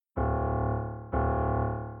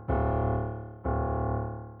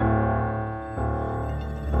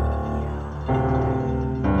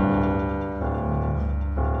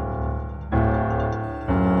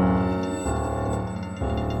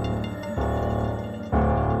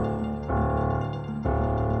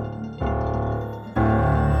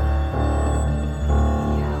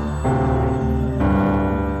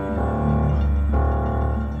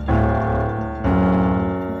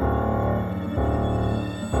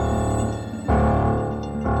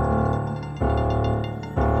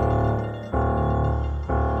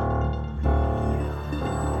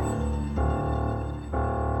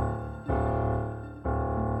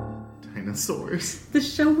dinosaurs? The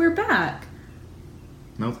show We're Back.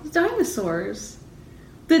 Nope. Dinosaurs.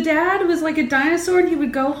 The dad was like a dinosaur and he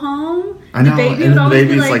would go home. I know, the baby and would the always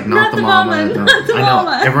baby's be like, not the mama. Not the I know.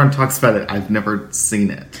 mama. Everyone talks about it. I've never seen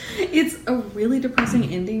it. It's a really depressing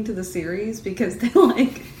ending to the series because they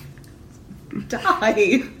like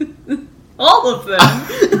die. All of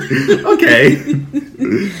them. Okay.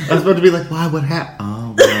 I was about to be like, why? What happened?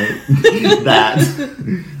 Oh, right. That.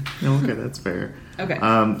 Okay, that's fair. Okay.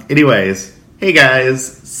 Anyways, hey guys.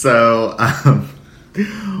 So,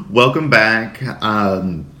 welcome back.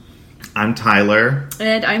 I'm Tyler.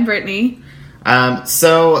 And I'm Brittany.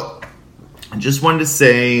 So, I just wanted to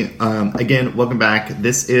say, again, welcome back.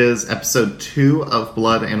 This is episode 2 of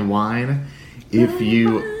Blood and Wine. If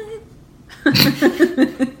you...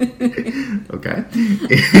 Okay.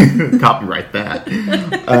 Copyright that.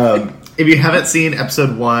 If you haven't seen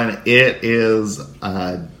episode 1, it is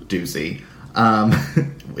a doozy.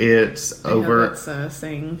 It's over... That's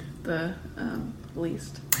saying the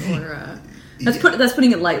least. Or, that's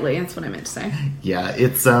putting it lightly. That's what I meant to say. Yeah,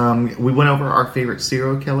 it's we went over our favorite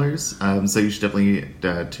serial killers, so you should definitely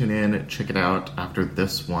tune in, check it out after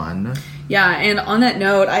this one. Yeah, and on that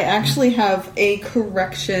note, I actually have a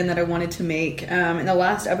correction that I wanted to make. In the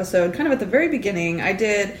last episode, kind of at the very beginning, I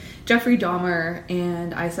did Jeffrey Dahmer,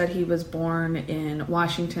 and I said he was born in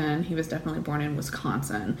Washington. He was definitely born in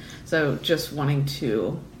Wisconsin. So just wanting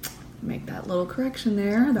to make that little correction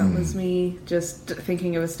there. That was me just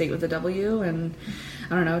thinking it was state with a W, and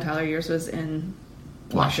I don't know, Tyler, yours was in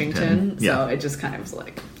Washington. Yeah. So it just kind of was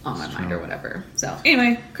like on my mind or whatever. So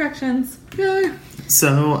anyway, corrections. Yay.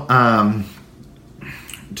 So,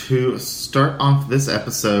 to start off this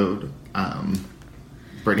episode,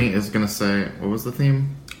 Brittany is going to say, what was the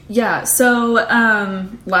theme? Yeah, so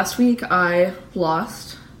last week I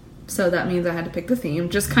lost. So that means I had to pick the theme.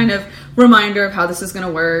 Just kind of reminder of how this is going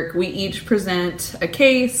to work. We each present a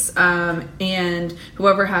case, and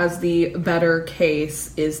whoever has the better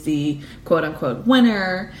case is the quote-unquote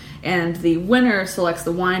winner, and the winner selects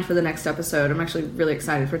the wine for the next episode. I'm actually really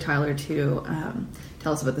excited for Tyler to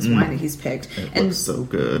tell us about this wine that he's picked. It looks so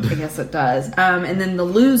good. I guess it does. And then the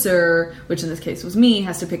loser, which in this case was me,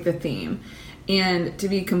 has to pick the theme. And to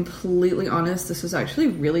be completely honest, this was actually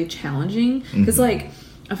really challenging. Because,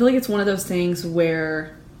 I feel like it's one of those things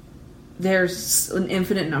where there's an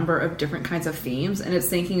infinite number of different kinds of themes, and it's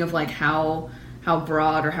thinking of like how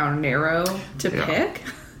broad or how narrow to pick.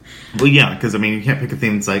 Well, yeah, because I mean, you can't pick a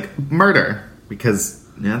theme that's like murder, because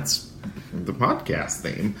that's the podcast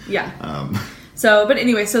theme. Yeah. But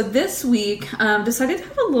anyway, so this week, decided to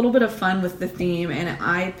have a little bit of fun with the theme, and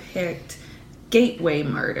I picked gateway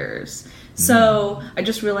murders. So I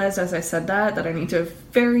just realized as I said that I need to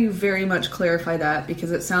very, very much clarify that,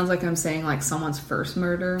 because it sounds like I'm saying like someone's first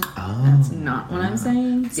murder. Oh, that's not what I'm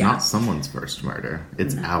saying. It's not someone's first murder.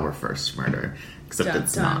 It's our first murder. Except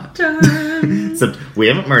it's not. Except we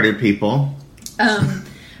haven't murdered people.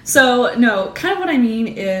 So no, kind of what I mean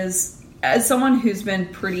is, as someone who's been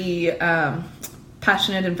pretty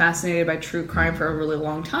passionate and fascinated by true crime for a really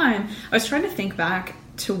long time, I was trying to think back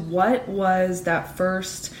to what was that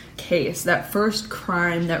first case, that first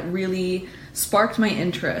crime that really sparked my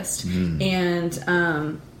interest.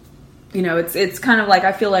 And it's kind of like,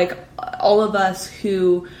 I feel like all of us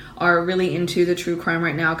who are really into the true crime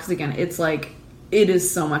right now, because again, it's like it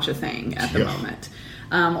is so much a thing at the moment,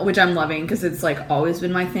 which I'm loving, because it's like always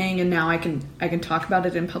been my thing, and now I can talk about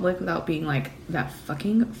it in public without being like that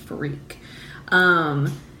fucking freak.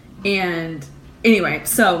 And anyway,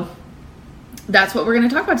 so that's what we're going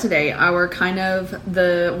to talk about today. Our kind of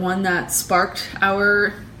the one that sparked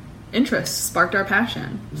our interest, sparked our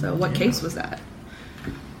passion. So what case was that?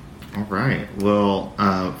 All right. Well,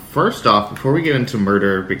 first off, before we get into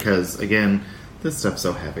murder, because again, this stuff's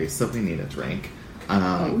so heavy, so we need a drink.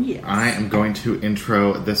 Yes. I am going to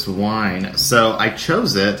intro this wine. So I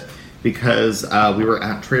chose it because we were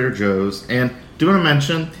at Trader Joe's, and do want to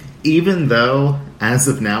mention, even though, as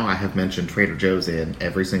of now, I have mentioned Trader Joe's in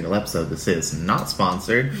every single episode, this is not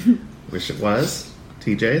sponsored. Wish it was.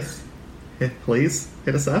 TJ's, please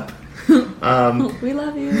hit us up. We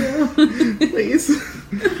love you. Please.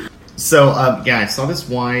 So, I saw this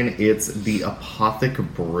wine. It's the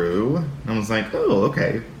Apothic Brew. I was like, oh,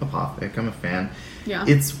 okay, Apothic. I'm a fan. Yeah.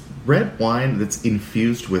 It's red wine that's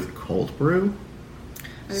infused with cold brew.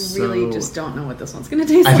 I really just don't know what this one's going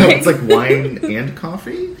to taste like. I know, it's like wine and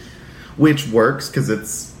coffee, which works because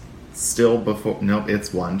it's still before... Nope,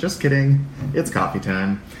 it's one. Just kidding. It's coffee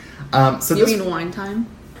time. You mean wine time?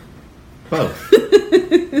 Both.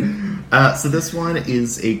 So this one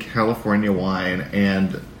is a California wine,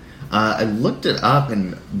 and I looked it up,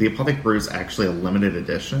 and the Apothic Brew is actually a limited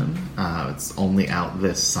edition. It's only out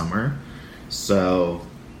this summer. So,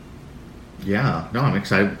 yeah. No, I'm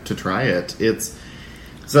excited to try it.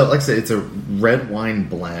 So, like I said, it's a red wine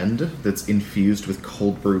blend that's infused with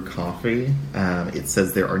cold brew coffee. It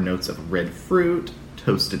says there are notes of red fruit,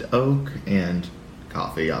 toasted oak, and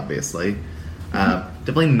coffee, obviously.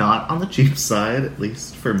 Definitely not on the cheap side, at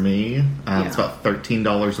least for me. It's about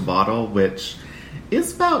 $13 a bottle, which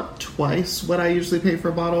is about twice what I usually pay for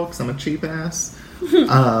a bottle, because I'm a cheap ass.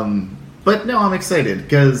 But no, I'm excited,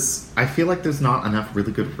 because I feel like there's not enough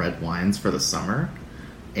really good red wines for the summer.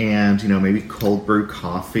 And, maybe cold brew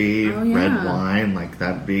coffee, red wine, like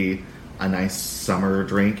that'd be a nice summer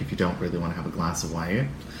drink if you don't really want to have a glass of white.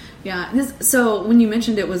 Yeah. So when you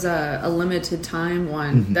mentioned it was a limited time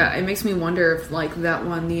one, that it makes me wonder if like that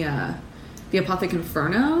one, the Apothic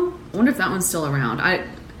Inferno, I wonder if that one's still around.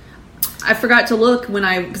 I forgot to look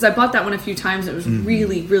because I bought that one a few times. It was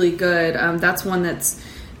really, really good. That's one that's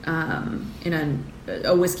in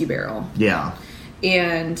a whiskey barrel. Yeah.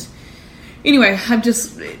 And anyway,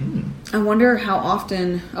 I wonder how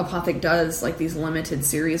often Apothic does like these limited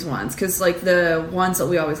series ones, because like the ones that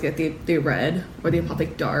we always get, the red or the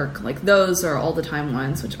Apothic Dark, like those are all the time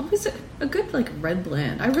ones, which always a good like red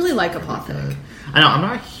blend. I really like Apothic. I know I'm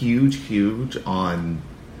not huge on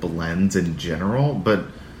blends in general, but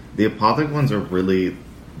the Apothic ones are really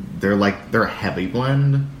they're a heavy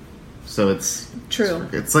blend, so it's true.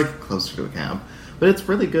 It's like closer to a cab, but it's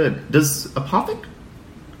really good. Does Apothic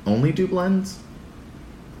only do blends?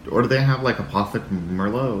 Or do they have like Apothic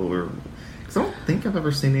Merlot? Or because I don't think I've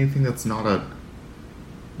ever seen anything that's not a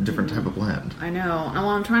different type of blend. I know. Well,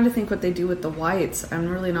 I'm trying to think what they do with the whites. I'm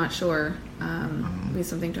really not sure. Be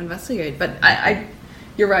something to investigate. But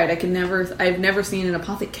you're right. I've never seen an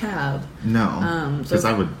Apothic cab. No, because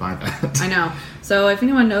I would buy that. I know. So if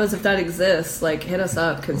anyone knows if that exists, like hit us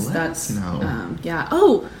up, because that's yeah.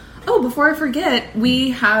 Oh, before I forget,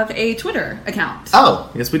 we have a Twitter account.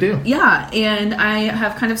 Oh, yes we do. Yeah, and I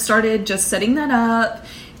have kind of started just setting that up,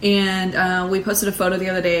 and we posted a photo the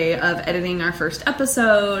other day of editing our first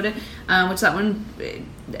episode, which that one,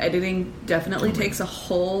 editing definitely takes a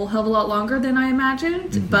whole hell of a lot longer than I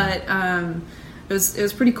imagined, but it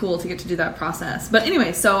was pretty cool to get to do that process. But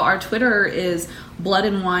anyway, so our Twitter is Blood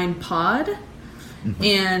and Wine Pod,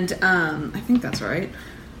 and I think that's right,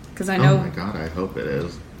 because I know... Oh my god, I hope it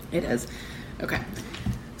is. It is. Okay.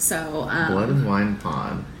 So, Blood and Wine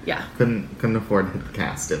Pod. Yeah. Couldn't afford to hit the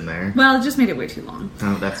cast in there. Well, it just made it way too long.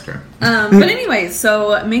 Oh, that's true. But anyway,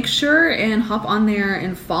 so make sure and hop on there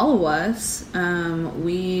and follow us.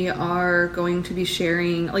 We are going to be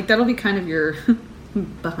sharing, like, that'll be kind of your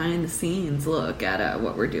behind the scenes look at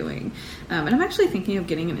what we're doing. And I'm actually thinking of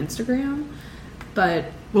getting an Instagram, but...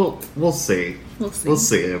 We'll see. We'll see. We'll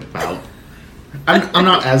see about... I'm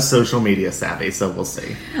not as social media savvy, so we'll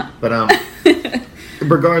see. But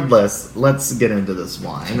regardless, let's get into this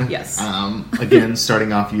wine. Yes. Again,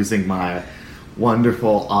 starting off using my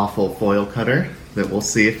wonderful, awful foil cutter that we'll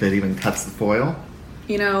see if it even cuts the foil.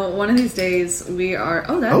 One of these days we are...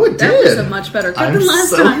 that did. was a much better cut than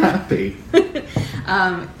last time. I'm so happy.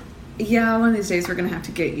 Yeah, one of these days we're going to have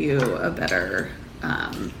to get you a better... you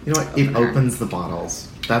know what? It opens the bottles.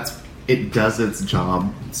 It does its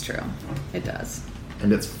job. It's true. It does.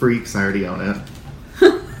 And it's free because I already own it.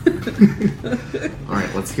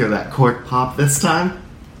 Alright, let's hear that cork pop this time.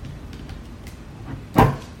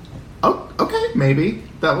 Oh, okay, maybe.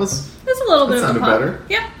 That's a little bit of a pop. Better.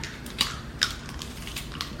 Yeah.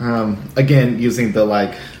 Again, using the,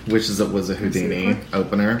 wishes it was a Houdini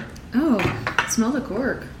opener. Oh, smell the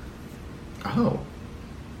cork. Oh.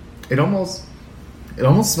 It almost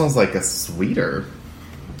smells like a sweeter.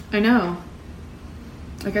 I know.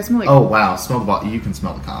 Like I smell like... Oh, wow. Smell the bottle. You can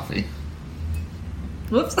smell the coffee.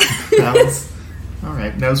 Whoops.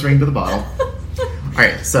 Alright, nose ring to the bottle.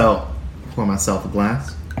 Alright, so, pour myself a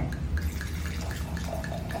glass.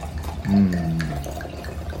 I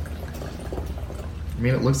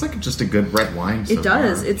mean, it looks like just a good red wine so It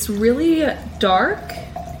does. far. It's really dark,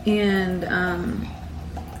 and I'm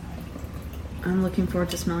looking forward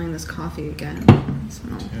to smelling this coffee again.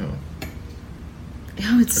 Ew.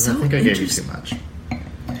 Oh, it's so I think I gave you too much.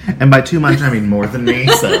 And by too much, I mean more than me,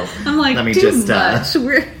 so I'm like, let me too just much.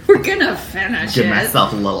 We're gonna finish give it.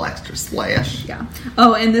 myself a little extra splash. Yeah.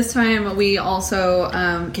 Oh, and this time we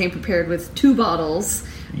also came prepared with 2 bottles.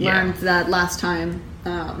 Yeah. Learned that last time.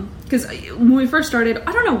 Because when we first started,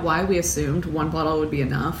 I don't know why we assumed 1 bottle would be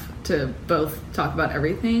enough to both talk about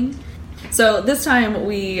everything. So this time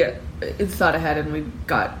we thought ahead and we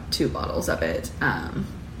got 2 bottles of it.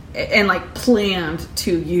 and like planned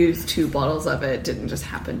to use 2 bottles of it. Didn't just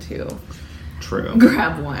happen to True.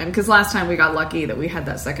 grab one, because last time we got lucky that we had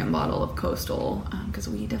that second bottle of Coastal, because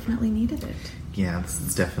we definitely needed it. Yeah, this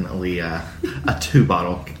is definitely a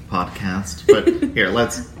 2-bottle podcast. But here,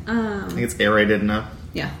 I think it's aerated enough.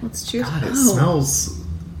 Yeah, let's cheers. God, it smells...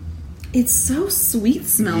 It's so sweet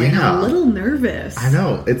smelling. Yeah. I'm a little nervous. I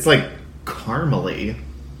know. It's like caramely.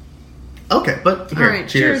 Okay, but here, All right,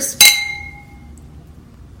 cheers.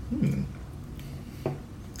 Hmm. I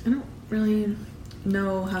don't really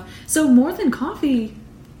know how... So more than coffee,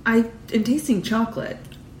 I am tasting chocolate.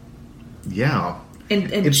 Yeah.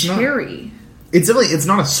 And It's not- cherry. It's definitely, it's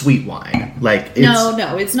not a sweet wine. Like, it's...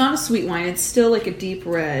 No, it's not a sweet wine. It's still like a deep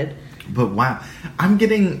red. But wow. I'm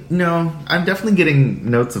definitely getting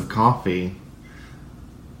notes of coffee.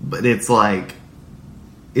 But it's like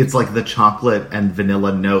the chocolate and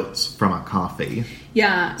vanilla notes from a coffee.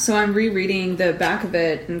 Yeah, so I'm rereading the back of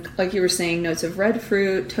it, and like you were saying, notes of red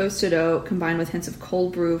fruit, toasted oat, combined with hints of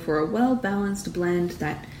cold brew for a well-balanced blend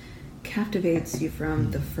that captivates you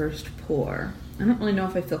from the first pour. I don't really know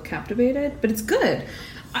if I feel captivated, but it's good.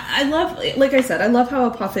 I love, like I said, I love how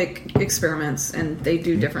Apothic experiments, and they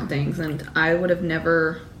do different things, and I would have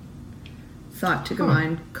never thought to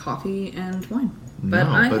combine coffee and wine. But,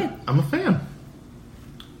 I'm a fan.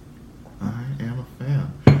 I am a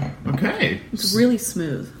fan. Okay. It's really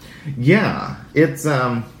smooth. Yeah, it's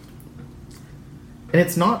and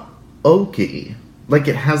it's not oaky. Like,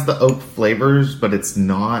 it has the oak flavors, but it's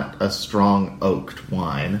not a strong oaked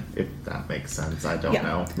wine, if that makes sense. I don't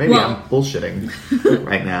know. Maybe I'm bullshitting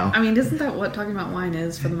right now. I mean, isn't that what talking about wine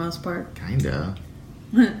is for the most part? Kinda.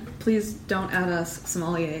 Please don't add us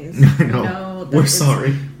sommeliers. I know. We're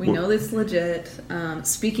sorry. We know it's legit.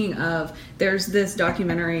 Speaking of, there's this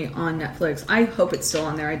documentary on Netflix. I hope it's still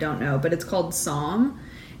on there. I don't know. But it's called Somm.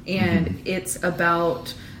 And it's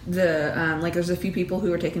about the, there's a few people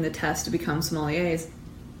who are taking the test to become sommeliers.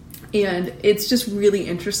 And it's just really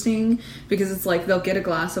interesting because it's like they'll get a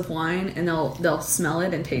glass of wine and they'll smell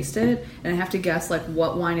it and taste it. And I have to guess like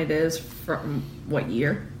what wine it is from what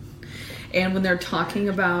year. And when they're talking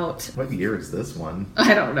about... What year is this one?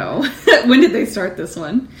 I don't know. When did they start this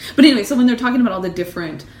one? But anyway, so when they're talking about all the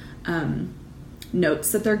different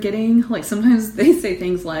notes that they're getting, like sometimes they say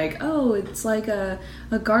things like, oh, it's like a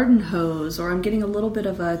garden hose, or I'm getting a little bit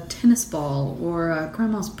of a tennis ball, or a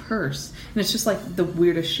grandma's purse. And it's just like the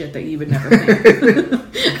weirdest shit that you would never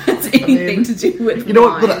think has anything to do with You know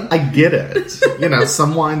wine. what? But I get it. You know,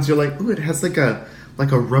 some wines you're like, ooh, it has like a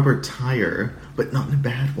rubber tire, but not in a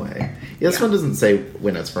bad way. Yeah, this one doesn't say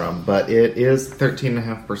when it's from, but it is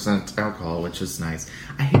 13.5% alcohol, which is nice.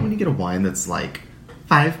 I hate when you get a wine that's like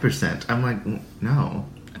 5%. I'm like, no.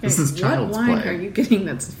 Okay, this is child's play. What wine are you getting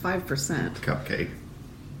that's 5%? Cupcake.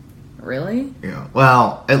 Really? Yeah.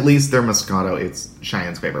 Well, at least their Moscato, it's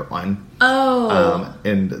Cheyenne's favorite wine. Oh.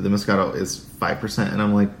 And the Moscato is 5%, and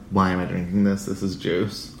I'm like, why am I drinking this? This is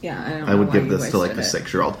juice. Yeah, I don't know. I would why give you this to like a wasted it.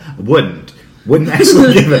 6-year-old. I wouldn't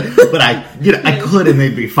actually give it, but I could, and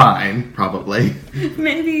they'd be fine, probably.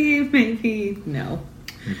 Maybe no.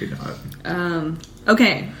 Maybe not.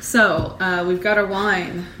 Okay, so we've got our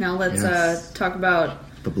wine. Now let's talk about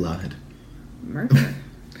the blood. murder.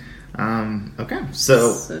 Okay,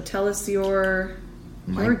 so Tell us your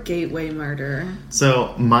gateway murder.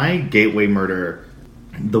 So my gateway murder,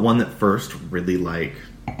 the one that first really like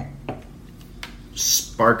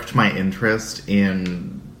sparked my interest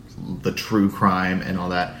in the true crime and all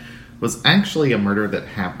that, was actually a murder that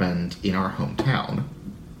happened in our hometown.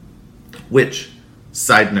 Which,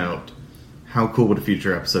 side note, how cool would a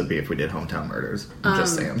future episode be if we did hometown murders? I'm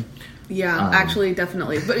just saying. Yeah, actually,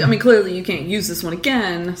 definitely. But I mean, clearly you can't use this one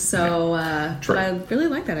again, so True. but I really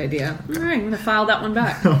like that idea. All right, I'm going to file that one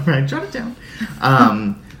back. All right, jot it down.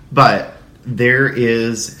 But there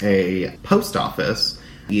is a post office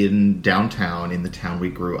in downtown, in the town we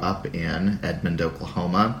grew up in, Edmond,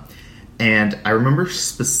 Oklahoma. And I remember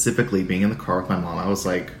specifically being in the car with my mom. I was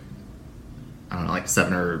like, I don't know, like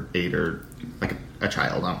 7 or 8 or like a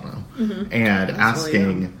child, I don't know. Mm-hmm. And That's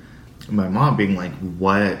asking my mom, being like,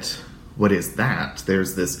 what is that?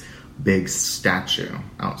 There's this big statue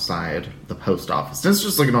outside the post office. And it's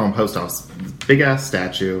just like a normal post office. Big ass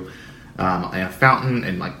statue, and a fountain,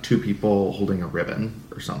 and like 2 people holding a ribbon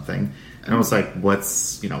or something. And I was like,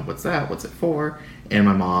 what's that? What's it for? And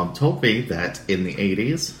my mom told me that in the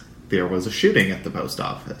 80s, there was a shooting at the post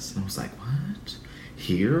office. And I was like, what?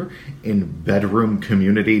 Here? In bedroom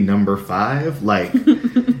community number 5? Like,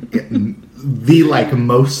 the like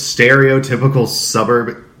most stereotypical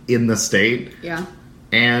suburb in the state. Yeah.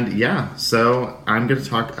 And so I'm going to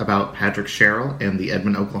talk about Patrick Sherrill and the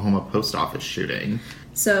Edmond, Oklahoma post office shooting.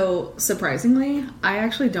 So, surprisingly, I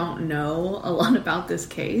actually don't know a lot about this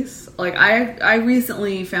case. Like, I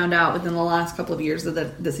recently found out within the last couple of years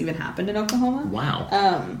that this even happened in Oklahoma.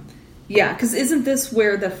 Wow. Yeah, because isn't this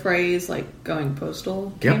where the phrase, like, going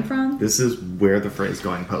postal came from? This is where the phrase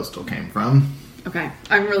going postal came from. Okay.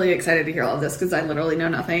 I'm really excited to hear all of this because I literally know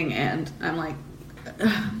nothing, and I'm like,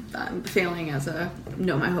 I'm failing as a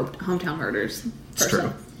know my hometown murders person. It's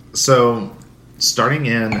true. So, going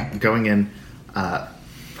in, going in. Having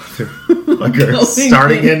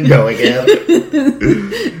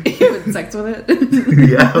sex with it.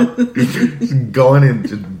 Yeah. Going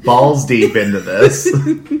in balls deep into this.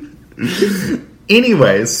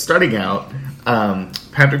 Anyways, starting out,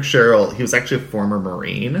 Patrick Sherrill, he was actually a former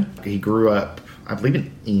Marine. He grew up, I believe,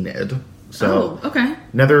 in Enid. So, okay.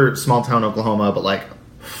 Another small town, Oklahoma, but like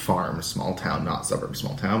farm small town, not suburb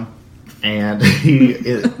small town. And he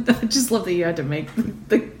I just love that you had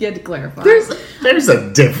to clarify. There's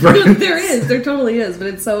a difference. There totally is, but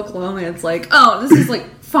it's so Oklahoma. It's like, oh, this is like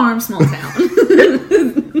farm small town.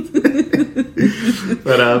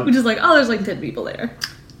 But which is like, oh, there's like 10 people there.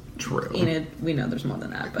 True. Enid, we know there's more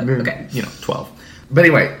than that, but okay. 12. But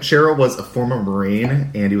anyway, Sherrill was a former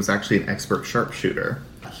Marine, and he was actually an expert sharpshooter.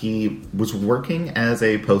 He was working as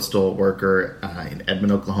a postal worker in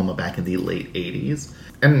Edmond, Oklahoma back in the late 80s.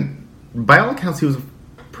 And by all accounts, he was a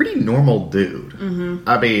pretty normal dude. Mm-hmm.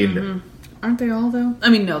 I mean... Aren't they all, though? I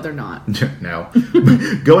mean, no, they're not. No.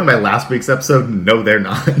 Going by last week's episode, no, they're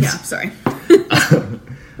not. Yeah, sorry.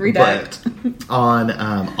 Redact. But on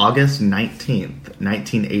August 19th,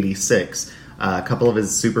 1986, a couple of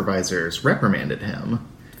his supervisors reprimanded him.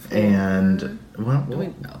 And,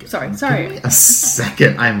 sorry. Give me a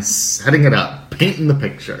second. I'm setting it up. Painting the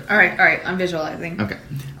picture. All right. I'm visualizing. Okay.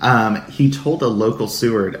 He told a local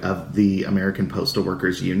steward of the American Postal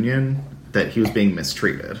Workers Union that he was being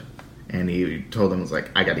mistreated. And he told them, was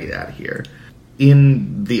like, I gotta get out of here.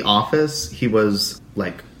 In the office, he was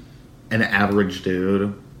like an average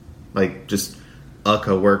dude. Like, just a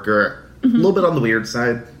coworker. Mm-hmm. A little bit on the weird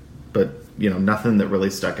side. But, nothing that really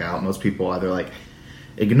stuck out. Most people either, like,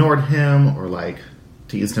 ignored him or, like,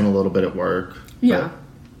 teased him a little bit at work. Yeah.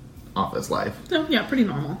 Office life. So, yeah, pretty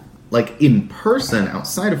normal. Like, in person,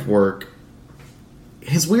 outside of work,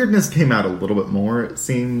 his weirdness came out a little bit more, it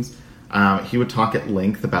seems. He would talk at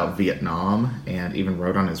length about Vietnam and even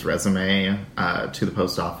wrote on his resume to the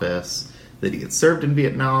post office that he had served in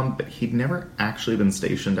Vietnam, but he'd never actually been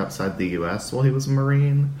stationed outside the U.S. while he was a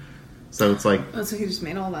Marine. So it's like... Oh, so he just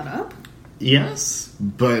made all that up? Yes,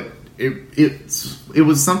 but it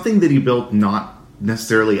was something that he built not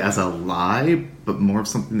necessarily as a lie, but more of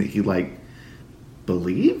something that he, like,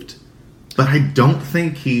 believed. But I don't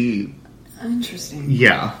think he... Interesting.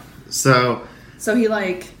 Yeah. So he,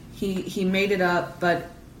 like... He made it up,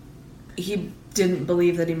 but he didn't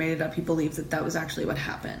believe that he made it up. He believed that was actually what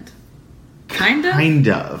happened. Kind of? Kind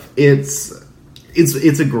of. It's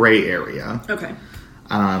a gray area. Okay.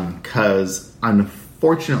 Because,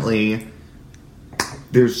 unfortunately,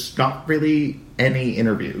 there's not really any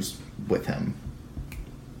interviews with him.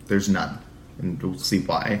 There's none. And we'll see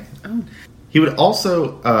why. Oh. He would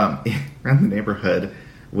also, around the neighborhood,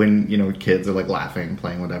 when, kids are, like, laughing,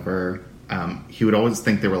 playing whatever... he would always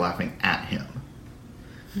think they were laughing at him.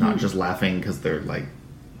 Not just laughing because they're, like,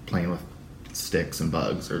 playing with sticks and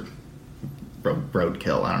bugs or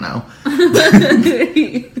roadkill. I don't know.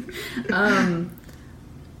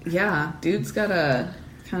 Yeah, dude's got a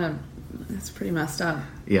kind of... That's pretty messed up.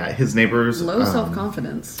 Yeah, his neighbors... Low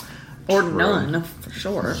self-confidence. Or true. None, for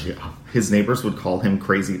sure. Yeah. His neighbors would call him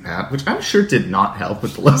Crazy Pat, which I'm sure did not help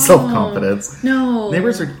with the low self-confidence. No.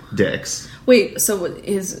 Neighbors are dicks. Wait, so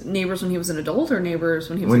his neighbors when he was an adult or neighbors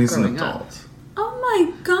when he was growing up? Oh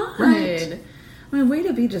my god. Right. I mean, way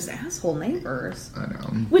to be just asshole neighbors. I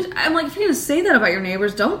know. Which, I'm like, if you're going to say that about your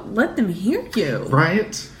neighbors, don't let them hear you.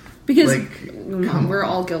 Right? Because we're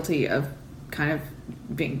all guilty of kind of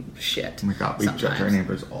being shit. Oh my god, we judge our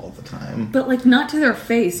neighbors all the time. But, like, not to their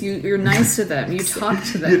face. You're nice to them. You talk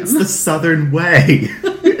to them. It's the Southern way.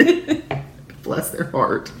 Bless their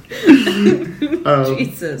heart.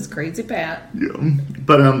 Jesus, Crazy Pat. Yeah.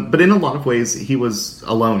 But in a lot of ways, he was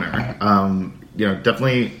a loner.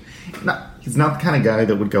 Definitely not. He's not the kind of guy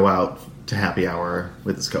that would go out to happy hour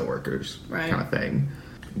with his coworkers, right? Kind of thing.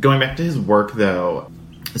 Going back to his work, though,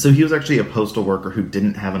 so he was actually a postal worker who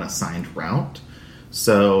didn't have an assigned route.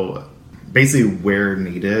 So basically, where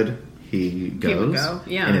needed, he goes. He would go,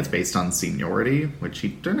 yeah. And it's based on seniority, which he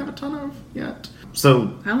didn't have a ton of yet.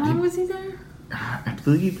 So how long was he there? I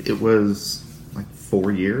believe it was like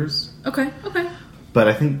 4 years. Okay. But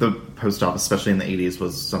I think the post office, especially in the 80s,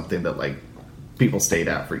 was something that, like, people stayed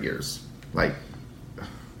at for years. Like,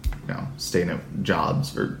 staying at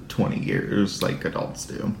jobs for 20 years like adults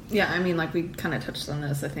do. Yeah, I mean, like, we kind of touched on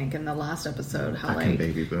this, I think, in the last episode, how, Fucking like,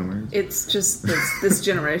 baby boomers. it's just this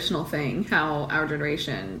generational thing, how our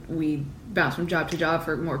generation, we bounce from job to job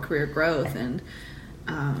for more career growth, and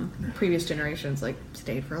previous generations, like,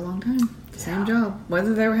 stayed for a long time. Same job,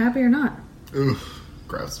 whether they were happy or not. Oof,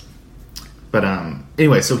 gross. But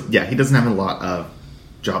anyway, so yeah, he doesn't have a lot of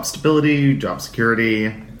job stability, job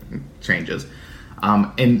security, changes.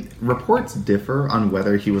 And reports differ on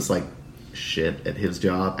whether he was like shit at his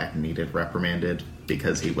job and needed reprimanded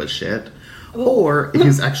because he was shit, or if he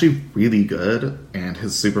was actually really good and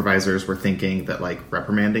his supervisors were thinking that like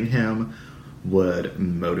reprimanding him would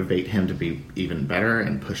motivate him to be even better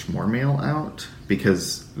and push more mail out,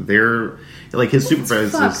 because they're like his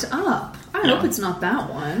supervisors. It's fucked up. I hope it's not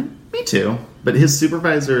that one. Me too. But his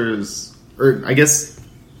supervisors, or I guess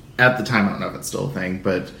at the time, I don't know if it's still a thing,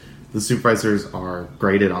 but the supervisors are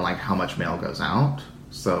graded on like how much mail goes out.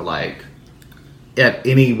 So like at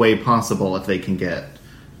any way possible, if they can get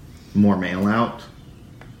more mail out,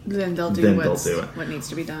 then they'll do it. What needs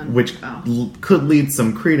to be done. Which could lead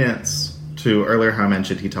some credence to earlier how I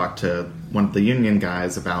mentioned he talked to one of the union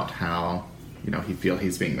guys about how, he feel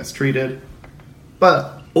he's being mistreated.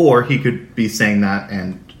 Or he could be saying that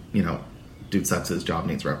and, dude sucks, his job,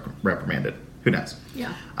 needs reprimanded. Who knows?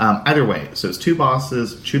 Yeah. Either way, so his two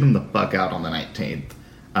bosses shoot him the fuck out on the 19th.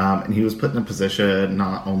 And he was put in a position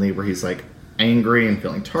not only where he's like angry and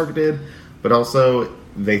feeling targeted, but also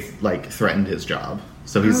they like threatened his job.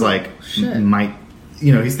 So he's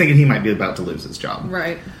he's thinking he might be about to lose his job.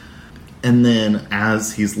 Right. And then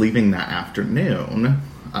as he's leaving that afternoon,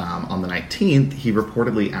 on the 19th, he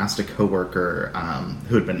reportedly asked a coworker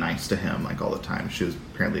who had been nice to him like all the time. She was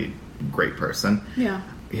apparently a great person. Yeah.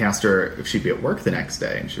 He asked her if she'd be at work the next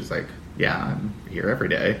day, and she was like, yeah, I'm here every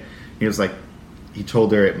day. He was like, he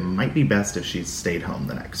told her it might be best if she stayed home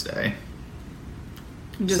the next day.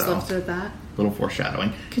 You just left it at that? Little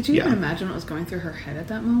foreshadowing. Could you even imagine what was going through her head at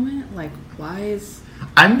that moment? Like,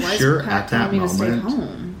 I'm sure at that moment, stay moment,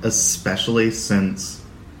 home? especially since,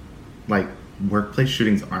 like, workplace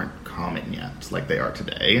shootings aren't common yet, like they are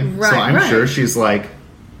today. Right, so I'm sure she's like,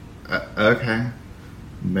 okay,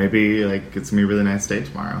 maybe, like, it's gonna be a really nice day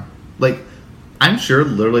tomorrow. Like, I'm sure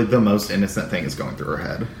literally the most innocent thing is going through her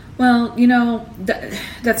head. Well,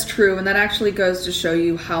 that's true, and that actually goes to show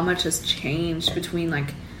you how much has changed between,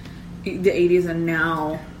 like, the 80s and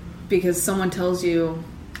now, because someone tells you...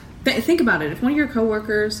 think about it. If one of your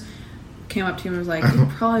coworkers came up to you and was like, it'd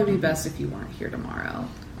probably be best if you weren't here tomorrow,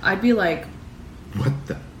 I'd be like... What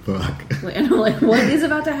the fuck? And I'm like, what is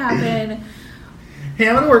about to happen? Hey,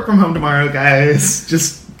 I'm gonna work from home tomorrow, guys.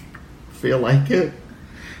 Just feel like it.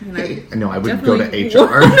 Hey, no, I would go to HR.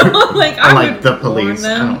 I like the police.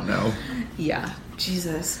 I don't know. Yeah.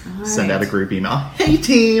 Jesus. All Send right. out a group email. Hey,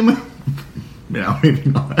 team. No, maybe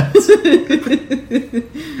not. Shit.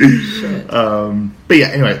 But yeah,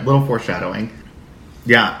 anyway, little foreshadowing.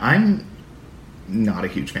 Yeah, I'm not a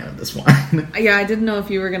huge fan of this wine. Yeah, I didn't know if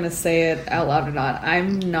you were going to say it out loud or not.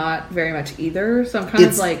 I'm not very much either, so I'm kind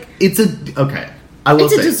of like... Okay, I will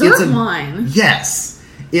say... It's a dessert wine. Yes.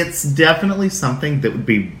 It's definitely something that would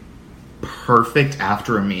be perfect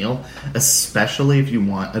after a meal, especially if you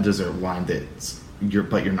want a dessert wine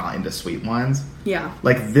but you're not into sweet wines. Yeah.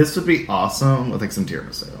 Like, this would be awesome with, like, some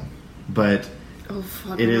tiramisu. But... Oh,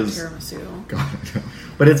 fuck, it is tiramisu. God,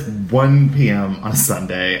 but it's 1 p.m. on a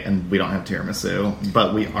Sunday, and we don't have tiramisu.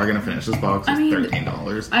 But we are going to finish this box with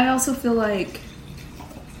 $13. I also feel like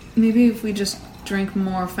maybe if we just drink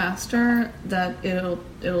more faster, that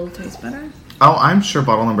it'll taste better. Oh, I'm sure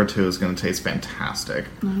bottle number 2 is going to taste fantastic.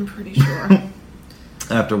 I'm pretty sure.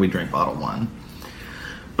 After we drink bottle 1.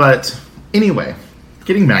 But anyway,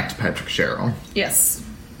 getting back to Patrick Sherrill. Yes.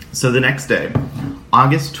 So the next day,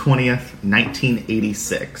 August 20th,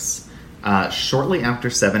 1986, shortly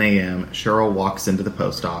after 7 a.m., Sherrill walks into the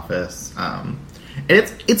post office. And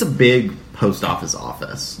it's a big post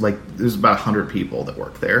office. Like, there's about 100 people that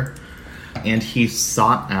work there. And he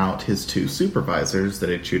sought out his 2 supervisors that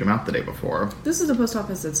had chewed him out the day before. This is the post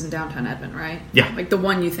office that's in downtown Edmond, right? Yeah. Like the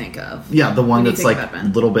one you think of. Yeah, the one that's like a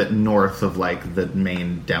little bit north of like the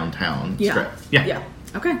main downtown strip. Yeah.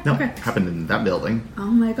 Okay. No, okay. Happened in that building. Oh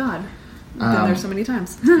my god. I've been there so many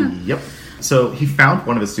times. Yep. So he found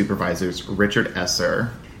one of his supervisors, Richard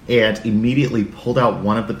Esser, and immediately pulled out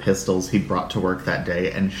one of the pistols he brought to work that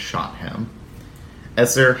day and shot him.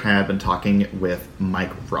 Esser had been talking with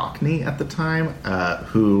Mike Rockney at the time,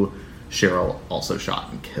 who Sherrill also shot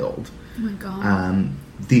and killed. Oh my god.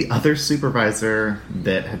 The other supervisor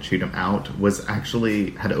that had chewed him out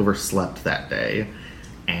had overslept that day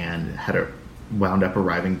and had a wound up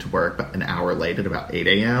arriving to work an hour late at about 8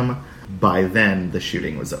 a.m. By then, the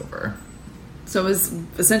shooting was over. So it was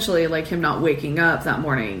essentially like him not waking up that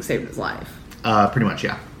morning saved his life. Pretty much,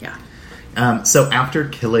 yeah. Yeah. So after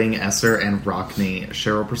killing Esser and Rockne,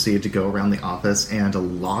 Cheryl proceeded to go around the office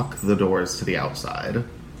and lock the doors to the outside.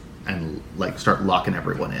 And, like, start locking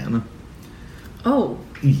everyone in. Oh.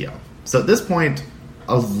 Yeah. So at this point,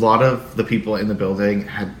 a lot of the people in the building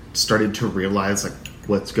had started to realize, like,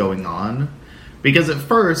 what's going on. Because at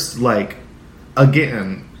first, like,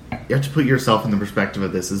 again, you have to put yourself in the perspective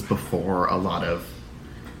of this is before a lot of,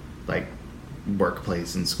 like,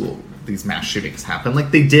 workplace and school, these mass shootings happen.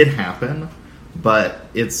 Like, they did happen, but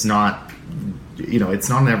it's not, you know, it's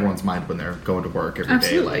not in everyone's mind when they're going to work every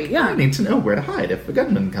Absolutely, day. Like, yeah. I need to know where to hide if a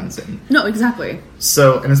gunman comes in. No, exactly.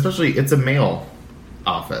 So, and especially, it's a mail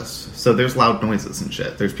office. So there's loud noises and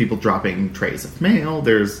shit. There's people dropping trays of mail.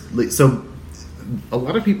 So a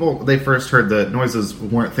lot of people, they first heard the noises,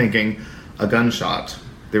 weren't thinking a gunshot.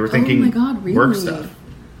 They were thinking my God, really? work stuff.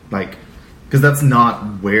 Like, because that's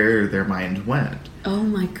not where their mind went. Oh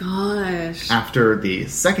my gosh. After the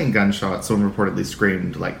second gunshot, someone reportedly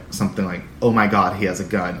screamed like something like, "Oh my God, he has a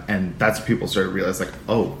gun!" And that's when people started to realize, like,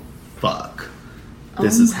 "Oh, fuck,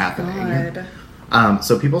 this is happening." God.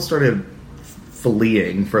 So people started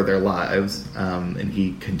fleeing for their lives, and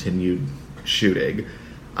he continued shooting.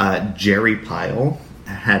 Jerry Pyle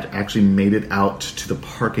had actually made it out to the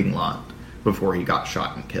parking lot before he got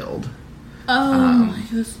shot and killed. Oh,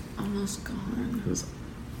 he was almost gone. It was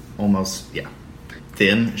almost, yeah.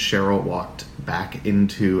 Then Cheryl walked back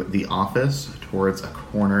into the office towards a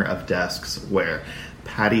corner of desks where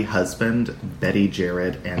Patty Husband, Betty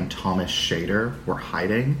Jared, and Thomas Shader were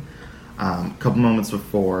hiding. A couple moments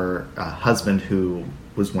before, Husband, who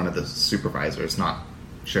was one of the supervisors, not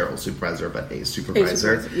Cheryl's supervisor, but a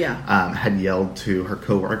supervisor, yeah. had yelled to her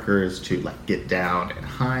coworkers to, like, get down and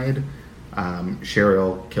hide.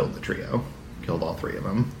 Cheryl killed the trio. Killed all three of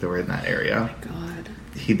them that were in that area. Oh my God.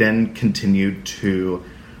 He then continued to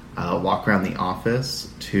walk around the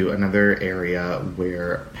office to another area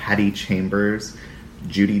where Patty Chambers,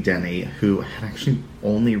 Judy Denny, who had actually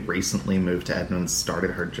only recently moved to Edmonds,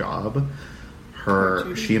 started her job.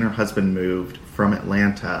 She and her husband moved from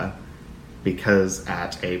Atlanta because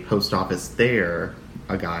at a post office there,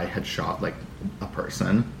 a guy had shot, like, a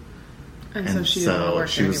person. And so she didn't want to work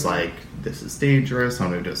she was anymore. like, "This is dangerous. I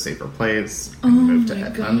want to move to a safer place." Oh And moved to my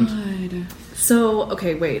Edmond. God. So,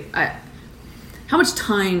 okay, wait. How much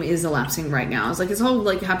time is elapsing right now? Is it's all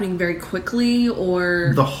like happening very quickly,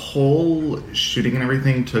 or The whole shooting and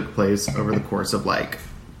everything took place over the course of, like,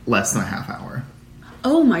 less than a half hour.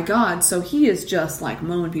 oh my God? So he is just like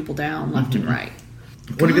mowing people down left and right.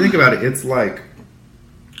 Well, if you think about it, it's like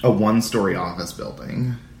a one-story office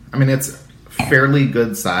building. I mean, it's fairly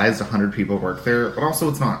good sized. 100 people work there, but also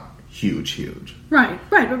it's not huge. Right.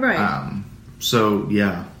 So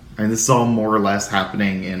yeah, I mean, this is all more or less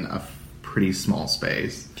happening in a pretty small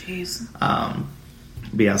space. Jeez.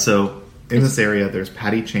 But yeah, so in this area, there's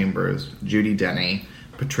Patty Chambers, Judy Denny,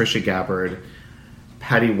 Patricia Gabbard,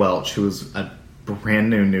 Patty Welch, who was a brand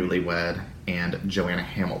new newlywed, and Joanna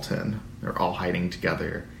Hamilton. They're all hiding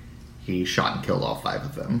together. He shot and killed all 5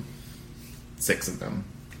 of them. 6 of them.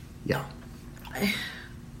 Yeah.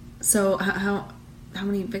 So how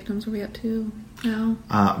many victims are we up to now?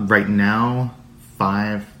 Right now,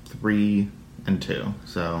 5, 3, and 2.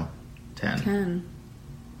 So 10. 10.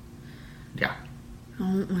 Yeah.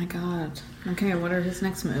 Oh my God. Okay, what are his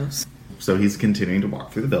next moves? So he's continuing to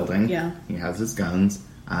walk through the building. Yeah. He has his guns.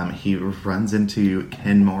 He runs into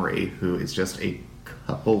Ken Mori, who is just a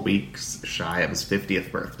couple weeks shy of his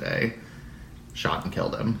 50th birthday. Shot and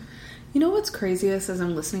killed him. You know what's craziest as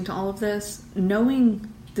I'm listening to all of this?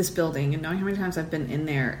 Knowing this building and knowing how many times I've been in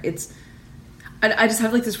there, I just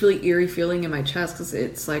have like this really eerie feeling in my chest because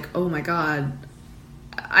it's like, oh my God,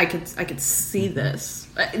 I could see this.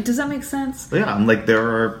 Does that make sense? Yeah, and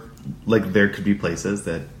there could be places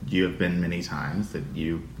that you have been many times that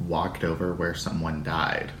you walked over where someone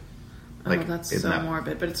died. Like, oh, that's so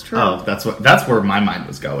morbid, but it's true. Oh, that's where my mind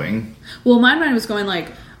was going. Well, my mind was going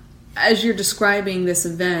like, as you're describing this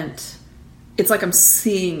event, it's like I'm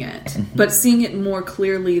seeing it, but seeing it more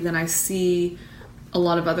clearly than I see a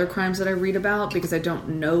lot of other crimes that I read about because I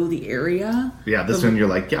don't know the area. Yeah, this one you're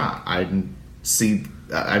like, yeah, I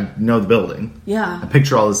know the building. Yeah. I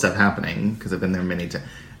picture all this stuff happening because I've been there many times.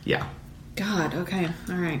 Yeah. God, okay,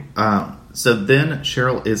 all right. So then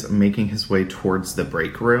Cheryl is making his way towards the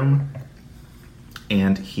break room,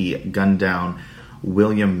 and he gunned down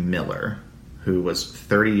William Miller, who was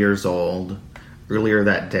 30 years old. Earlier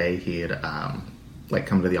that day, he like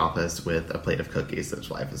come to the office with a plate of cookies that his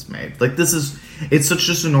wife has made. Like it's such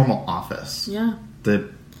just a normal office. Yeah. That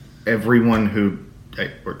everyone who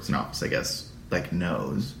works in office, I guess, like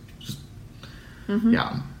knows. Just,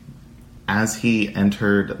 yeah. As he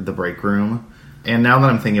entered the break room, and now that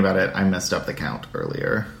I'm thinking about it, I messed up the count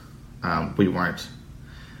earlier. We weren't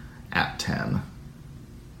at 10.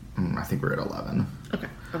 I think we're at 11. Okay.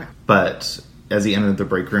 But as he entered the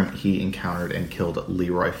break room, he encountered and killed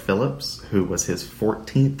Leroy Phillips, who was his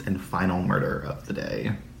 14th and final murder of the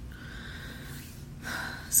day.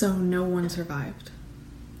 So no one survived?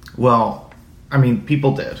 Well, I mean,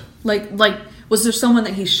 people did. Like, was there someone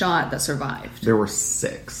that he shot that survived? There were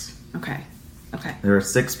 6. Okay. There were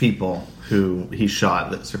 6 people who he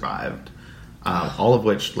shot that survived. All of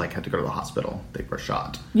which, like, had to go to the hospital. They were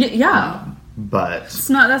shot. Yeah. But that's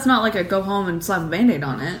not like a go home and slap a Band-Aid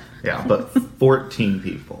on it. Yeah, but 14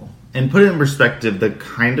 people. And put it in perspective, the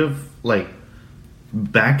kind of, like,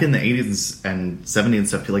 back in the 80s and 70s and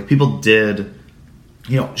stuff, like, people did,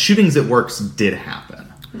 shootings at works did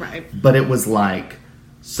happen. Right. But it was like,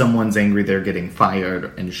 someone's angry they're getting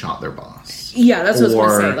fired and shot their boss. Yeah, that's what I was going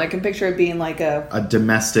to say. Like, a picture of being like a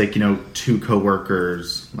domestic, 2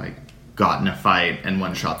 coworkers, like, got in a fight and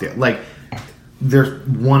one shot the other. Like, there's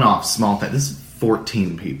one-off small thing. This is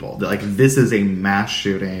 14 people. Like, this is a mass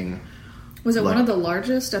shooting. Was it one of the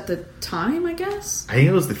largest at the time, I guess? I think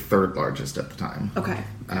it was the 3rd largest at the time. Okay.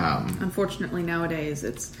 Unfortunately, nowadays,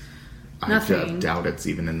 it's nothing. I doubt it's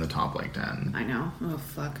even in the top, like, 10. I know. Oh,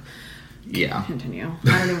 fuck. Yeah. Continue.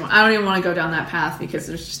 I don't even want to go down that path because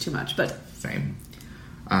there's just too much, but... Same.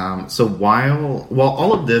 So while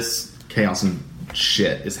all of this chaos and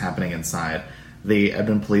shit is happening inside, the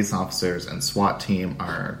Edmond police officers and SWAT team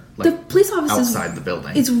are like the police officers outside the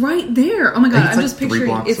building. It's right there. Oh my god! I'm like just picturing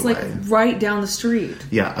it's away. like right down the street.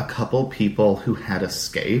 Yeah, a couple people who had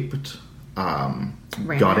escaped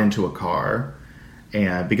got into a car,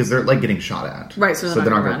 and because they're like getting shot at, right? So they're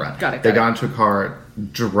not going to run. Got it. They got into a car,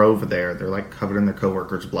 drove there. They're like covered in their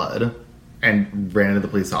coworkers' blood, and ran into the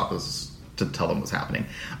police office to tell them what's happening.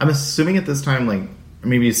 I'm assuming at this time, like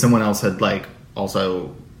maybe someone else had like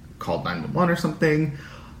also called 911 or something.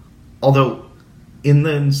 Although, in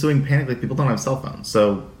the ensuing panic, like, people don't have cell phones.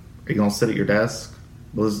 So, are you going to sit at your desk?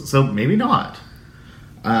 Well, so, maybe not.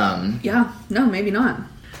 Yeah. No, maybe not.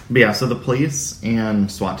 But yeah, so the police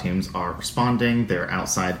and SWAT teams are responding. They're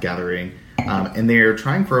outside gathering. And they're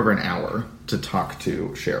trying for over an hour to talk to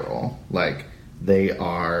Cheryl. Like, they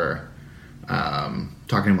are talking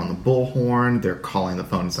to him on the bullhorn. They're calling the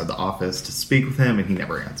phone inside the office to speak with him, and he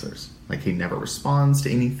never answers. Like, he never responds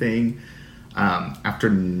to anything. After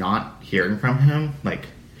not hearing from him, like,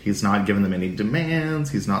 he's not giving them any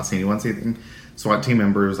demands. He's not saying he wants anything. SWAT team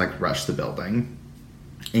members, like, rushed the building.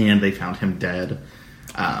 And they found him dead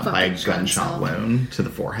by a gunshot wound to the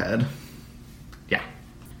forehead. Yeah.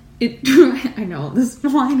 I know, this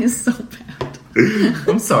wine is so bad.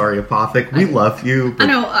 I'm sorry, Apothic. We love you, but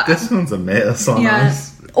I know, this one's a miss on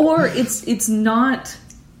us. Or it's not...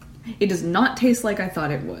 It does not taste like I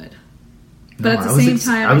thought it would. But at the same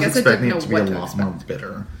time, I guess I didn't know what to expect. I was expecting it to be a lot more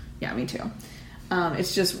bitter. Yeah, me too.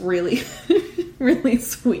 It's just really, really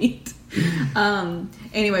sweet.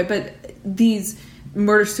 Anyway, but these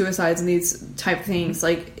murder-suicides and these type things,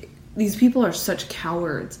 like, these people are such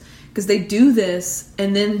cowards. Because they do this,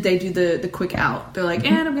 and then they do the quick out. They're like,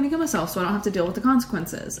 and I'm going to kill myself so I don't have to deal with the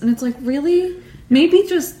consequences. And it's like, really? Maybe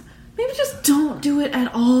just don't do it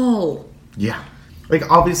at all. Yeah.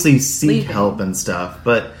 Like, obviously, seek help and stuff,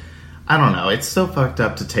 but I don't know. It's so fucked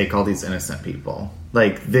up to take all these innocent people,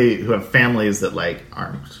 like, who have families that, like,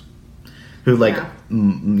 aren't, who, like,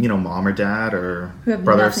 mom or dad or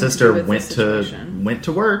brother or sister went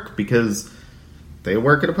to work because they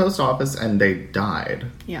work at a post office and they died.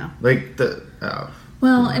 Yeah. Like,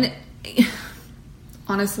 well, and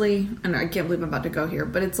honestly, and I can't believe I'm about to go here,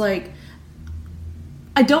 but it's like,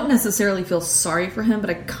 I don't necessarily feel sorry for him, but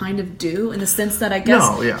I kind of do, in the sense that I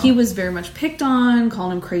guess he was very much picked on,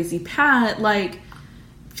 calling him Crazy Pat. Like,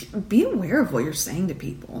 be aware of what you're saying to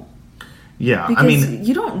people. Yeah, because I mean,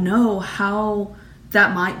 you don't know how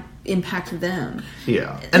that might impact them.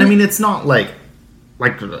 Yeah, and I mean, it's not like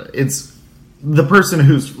it's the person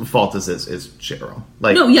whose fault this is Cheryl.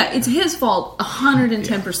 Like, no, yeah, it's his fault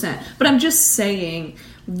 110%. But I'm just saying,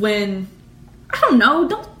 when I don't know,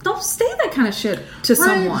 don't say that kind of shit to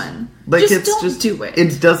someone. Like, don't do it.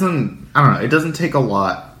 It doesn't. I don't know. It doesn't take a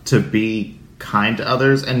lot to be kind to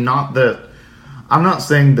others, and not that. I'm not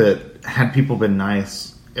saying that had people been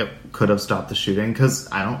nice, it could have stopped the shooting,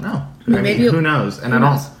 because I don't know. I mean, who knows? And I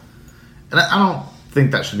don't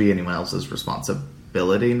think that should be anyone else's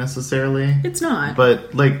responsibility necessarily. It's not.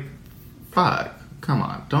 But, like, fuck. come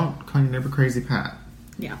on, don't call your neighbor Crazy Pat.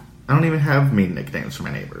 Yeah. I don't even have mean nicknames for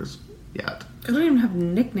my neighbors yet. I don't even have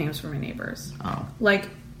nicknames for my neighbors. Oh. Like,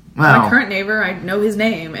 Well, my current neighbor, I know his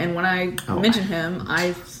name, and when I mention him,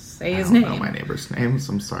 I say his name. I don't know my neighbor's names.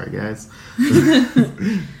 I'm sorry, guys.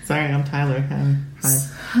 Sorry, I'm Tyler. Hi.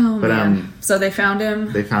 Oh, But, man. So they found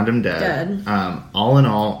him. They found him dead. All in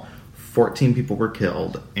all, 14 people were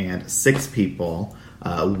killed, and 6 people,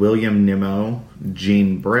 William Nimmo,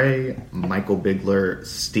 Jean Bray, Michael Bigler,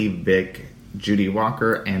 Steve Bick, Judy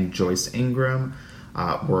Walker, and Joyce Ingram,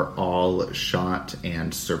 were all shot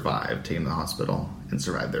and survived, taken to the hospital, and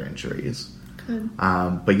survived their injuries. Good.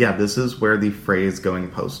 But yeah, this is where the phrase going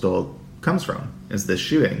postal comes from, is this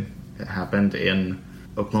shooting. It happened in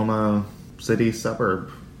Oklahoma City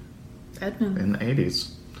suburb Edmond. in the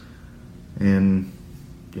 80s. And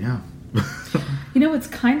yeah. You know, it's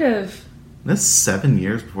kind of... That's 7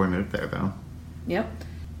 years before I moved there, though. Yep.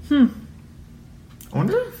 I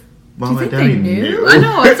wonder if Do you my think daddy they knew? knew. I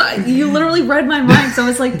know. It's, you literally read my mind. So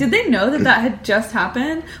it's like, did they know that had just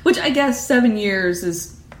happened? Which I guess 7 years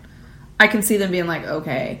is... I can see them being like,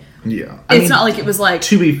 okay. Yeah. It's not like it was like...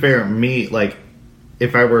 To be fair, me, like,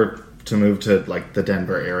 if I were to move to, like, the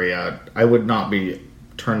Denver area, I would not be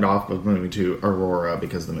turned off of moving to Aurora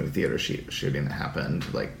because of the movie theater shooting that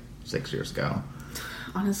happened, like, 6 years ago.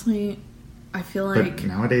 Honestly, I feel But like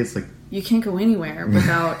nowadays, like... you can't go anywhere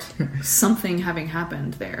without something having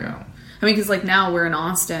happened there. Yeah. I mean, because, like, now we're in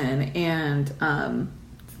Austin, and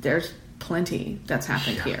there's plenty that's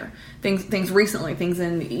happened here. Things recently, things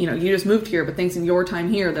in, you know, you just moved here, but things in your time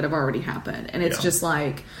here that have already happened. And it's just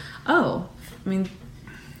like, oh, I mean,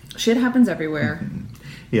 shit happens everywhere.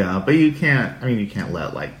 Yeah, but you can't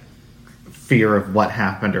let, like, fear of what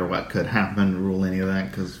happened or what could happen rule any of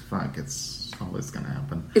that, because, fuck, it's always gonna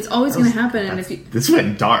happen. It's always going to happen, and if you... This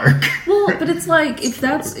went dark. Well, but it's like, if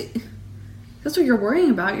that's what you're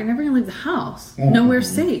worrying about, you're never going to leave the house. Nowhere's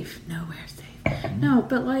safe. Nowhere's safe. No,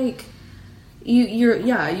 but, like,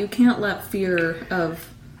 you can't let fear of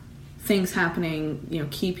things happening, you know,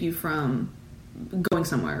 keep you from going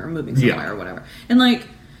somewhere or moving somewhere or whatever. And, like,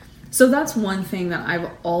 so that's one thing that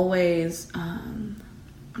I've always... I'm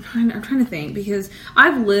trying to think, because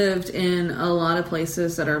I've lived in a lot of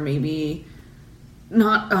places that are maybe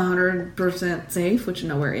not 100% safe, which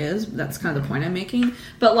nowhere is. That's kind of the point I'm making.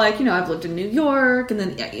 But, like, you know, I've lived in New York, and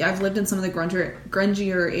then I've lived in some of the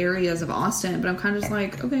grungier areas of Austin, but I'm kind of just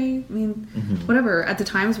like, okay, I mean, whatever. At the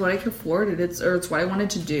time, it's what I could afford, it's what I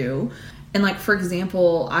wanted to do. And, like, for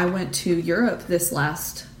example, I went to Europe this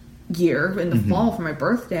last year in the fall for my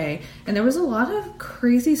birthday, and there was a lot of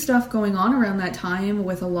crazy stuff going on around that time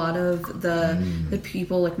with a lot of the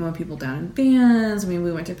people, like more people down in vans. I mean,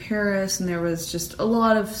 we went to Paris, and there was just a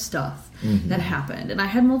lot of stuff that happened, and I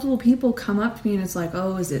had multiple people come up to me, and it's like,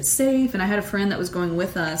 oh, is it safe? And I had a friend that was going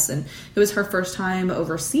with us, and it was her first time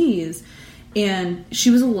overseas, and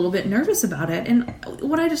she was a little bit nervous about it. And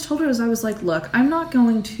what I just told her is, I was like, look, I'm not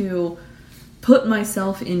going to put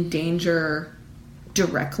myself in danger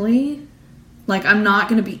directly. Like, I'm not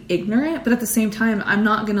going to be ignorant, but at the same time, I'm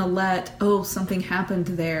not going to let, oh, something happened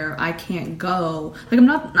there, I can't go. Like, I'm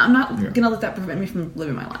not going to let that prevent me from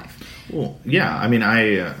living my life. Well, yeah, I mean,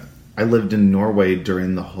 I lived in Norway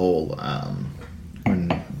during the whole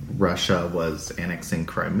when Russia was annexing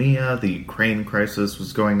Crimea, the Ukraine crisis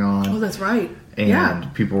was going on. Oh, that's right.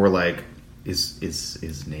 And people were like,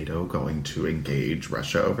 is NATO going to engage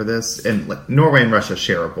Russia over this? And like, Norway and Russia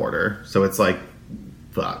share a border, so it's like,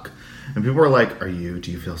 fuck. And people were like, do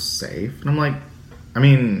you feel safe? And I'm like, I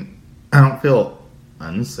mean, I don't feel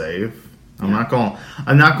unsafe. I'm not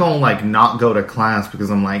going like not go to class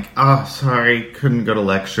because I'm like, oh, sorry, couldn't go to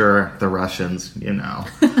lecture, the Russians, you know.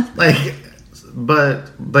 Like,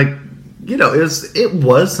 but like, you know, it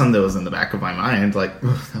was something that was in the back of my mind, like,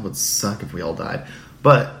 that would suck if we all died.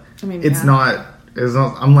 But I mean, it's not,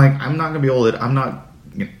 I'm like, I'm not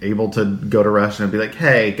able to go to Russia and be like,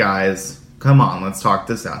 hey guys, come on, let's talk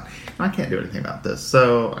this out. I can't do anything about this,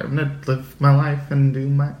 so I'm gonna live my life and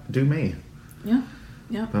do me. Yeah,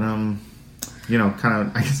 yeah. But you know, kind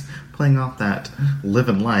of, I guess, playing off that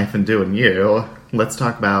living life and doing you. Let's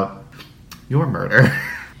talk about your murder.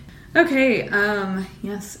 Okay.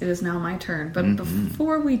 Yes, it is now my turn. But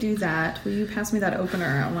before we do that, will you pass me that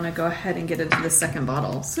opener? I want to go ahead and get into the second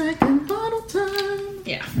bottle. Second bottle time.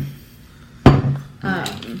 Yeah.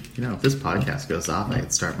 You know, if this podcast goes off, I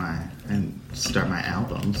could start my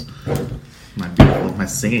albums, my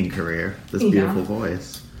singing career, this beautiful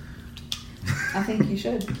voice. I think you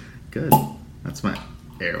should. Good. That's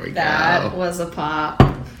there we go. That was a pop.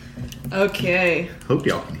 Okay. Hope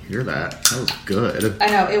y'all can hear that. That was good. I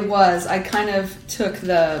know, it was. I kind of took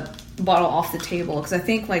the bottle off the table because I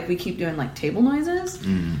think like we keep doing like table noises.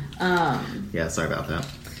 Yeah, sorry about that.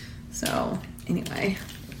 So anyway,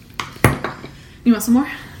 you want some more?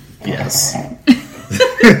 Yes.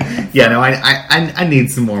 Yeah, no, I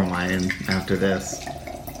need some more wine after this.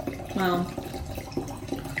 Well,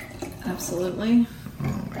 absolutely.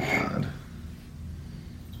 Oh my god.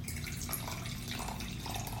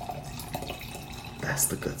 That's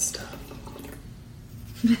the good stuff.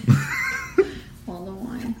 All the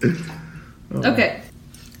wine. Okay.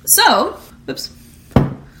 So, oops.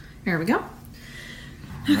 Here we go.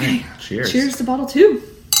 Okay. Right, cheers. Cheers to bottle 2.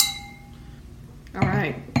 All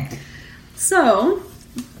right. So,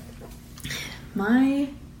 my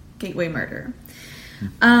gateway murder.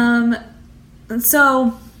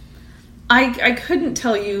 So I couldn't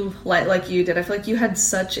tell you like you did. I feel like you had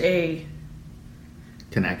such a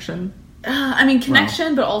Connection?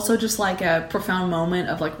 connection, but also just like a profound moment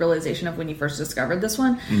of like realization of when you first discovered this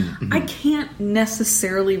one. Mm-hmm. I can't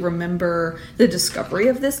necessarily remember the discovery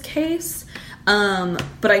of this case,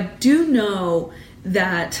 but I do know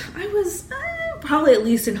that I was probably at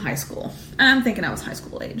least in high school. I'm thinking I was high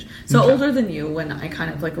school age. So Okay. older than you when I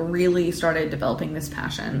kind of like really started developing this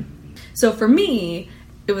passion. So for me,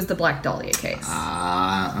 it was the Black Dahlia case.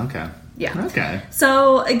 Okay. Yeah. Okay.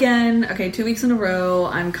 So again, 2 weeks in a row,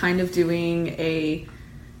 I'm kind of doing a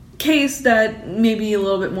case that may be a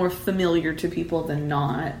little bit more familiar to people than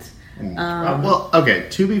not. Well, okay,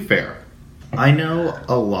 to be fair, I know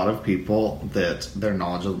a lot of people that their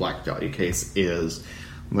knowledge of the Black Dahlia case is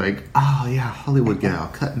like, oh yeah, Hollywood gal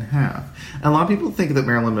cut in half. And a lot of people think that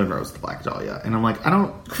Marilyn Monroe is the Black Dahlia. And I'm like, I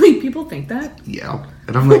don't... Wait, people think that? Yeah.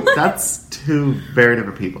 And I'm like, that's two very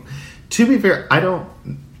different people. To be fair, I don't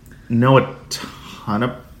know a ton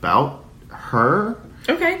about her.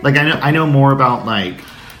 Okay. Like, I know more about, like,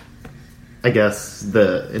 I guess,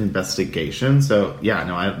 the investigation. So, yeah,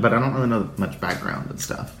 no, but I don't really know much background and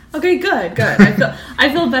stuff. Okay, good.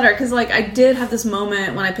 I feel better because like I did have this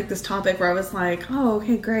moment when I picked this topic where I was like, oh,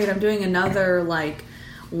 okay, great. I'm doing another like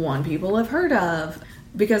one people have heard of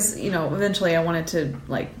because eventually I wanted to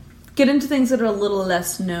like get into things that are a little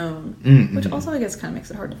less known, which also I guess kind of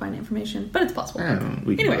makes it hard to find information, but it's possible.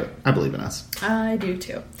 We can do it. I believe in us. I do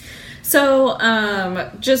too. So,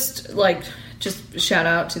 just shout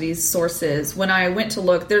out to these sources. When I went to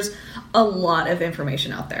look, there's a lot of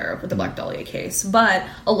information out there with the Black Dahlia case, but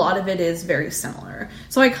a lot of it is very similar.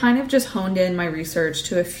 So I kind of just honed in my research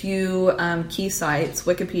to a few key sites,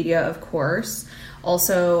 Wikipedia, of course,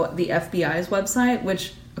 also the FBI's website,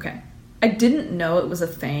 which, I didn't know it was a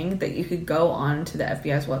thing that you could go on to the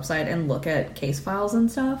FBI's website and look at case files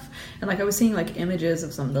and stuff. And like I was seeing like images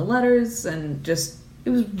of some of the letters and just it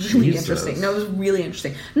was really interesting. No, it was really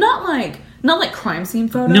interesting. Not like crime scene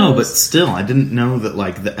photos. No, but still, I didn't know that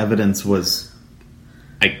like the evidence was,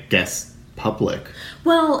 I guess, public.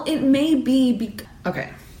 Well, it may be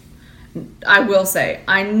okay. I will say,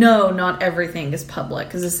 I know not everything is public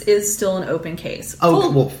because this is still an open case.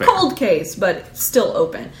 Fair. Cold case, but it's still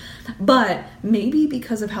open. But maybe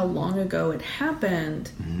because of how long ago it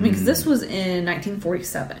happened. Because this was in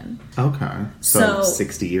 1947. Okay. So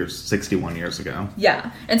 61 years ago.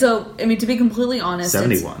 Yeah. And so, to be completely honest...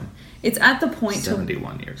 71. It's at the point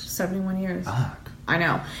 71 years. 71 years. Fuck. I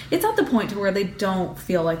know. It's at the point to where they don't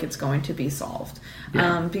feel like it's going to be solved.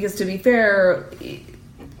 Yeah. Because to be fair...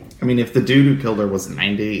 if the dude who killed her was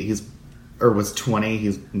 90, was 20,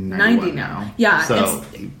 he's 90 now. Yeah. So,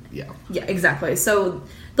 yeah. Yeah, exactly. So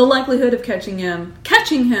the likelihood of catching him,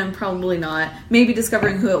 probably not. Maybe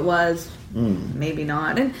discovering who it was, maybe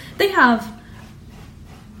not. And they have...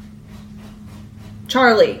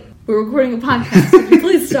 Charlie, we're recording a podcast. Would you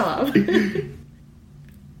please stop?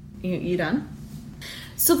 You done?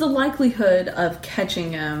 So the likelihood of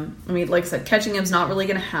catching him, like I said, catching him's not really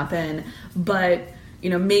going to happen, but...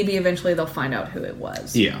 maybe eventually they'll find out who it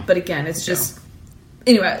was. Yeah. But again, it's just...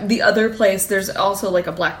 Anyway, the other place, there's also like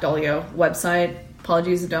a Black Dahlia website.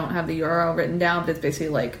 Apologies, I don't have the URL written down, but it's basically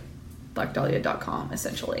like blackdahlia.com,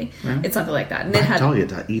 essentially. Yeah. It's something like that. And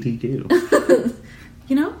blackdahlia.edu.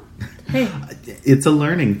 Hey. It's a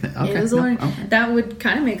learning thing. Okay. It is a learning. Okay. That would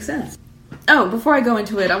kind of make sense. Oh, before I go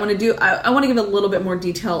into it, I want to give a little bit more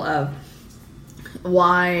detail of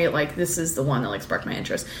why like this is the one that like sparked my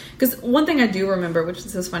interest. Because one thing I do remember, which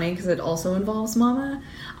is so funny because it also involves Mama,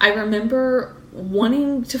 I remember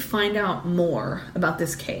wanting to find out more about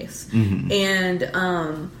this case. And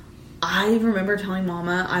I remember telling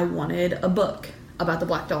Mama I wanted a book about the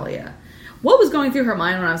Black Dahlia. What was going through her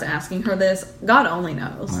mind when I was asking her this, God only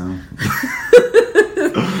knows. Wow.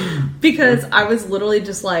 because I was literally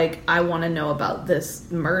just like, I want to know about this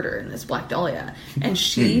murder in this Black Dahlia. And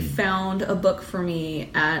she found a book for me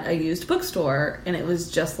at a used bookstore, and it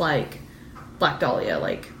was just like Black Dahlia,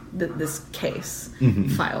 like this case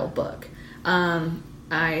file book.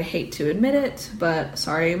 I hate to admit it, but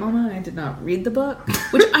sorry, Mama, I did not read the book,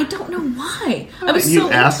 which I don't know why. I was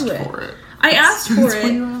so asked into it. For it. I asked for That's it.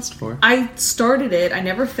 what you asked for. I started it. I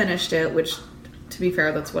never finished it, which, to be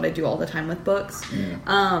fair, that's what I do all the time with books. Yeah.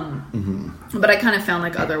 But I kind of found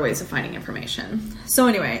like other ways of finding information. So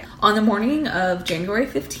anyway, on the morning of January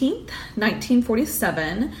 15th,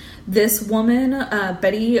 1947, this woman,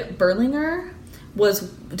 Betty Berlinger,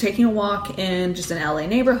 was taking a walk in just an LA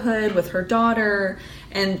neighborhood with her daughter,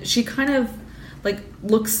 and she kind of like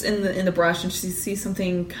looks in the brush and she sees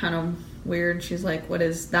something kind of weird. She's like, "What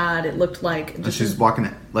is that?" It looked like she's walking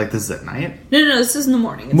it like this is at night. No, this is in the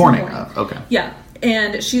morning. It's Morning. in the morning. Okay. Yeah,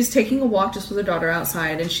 and she's taking a walk just with her daughter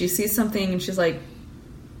outside, and she sees something, and she's like,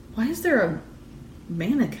 "Why is there a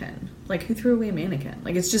mannequin? Like, who threw away a mannequin?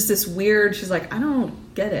 Like, it's just this weird." She's like, "I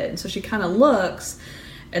don't get it." And so she kind of looks,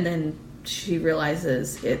 and then she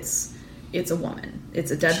realizes it's a woman.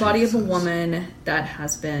 It's a dead body of a woman that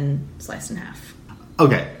has been sliced in half.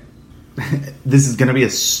 Okay. This is going to be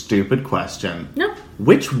a stupid question. No.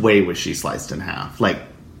 Which way was she sliced in half? Like,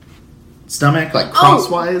 stomach? Like,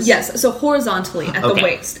 crosswise? Oh, yes. So horizontally at Okay. the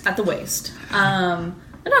waist. At the waist. No,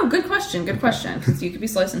 good question. Good question. Because you could be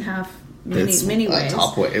sliced in half many ways.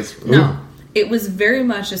 Top ways. Ooh. No. It was very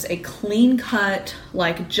much just a clean cut,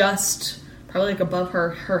 like just probably like above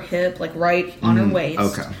her hip, like right on her waist.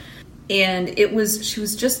 Okay. And she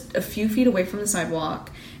was just a few feet away from the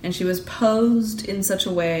sidewalk, and she was posed in such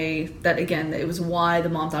a way that, again, it was why the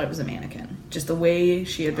mom thought it was a mannequin. Just the way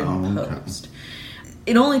she had been posed.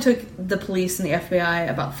 It only took the police and the FBI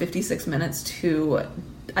about 56 minutes to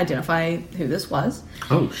identify who this was.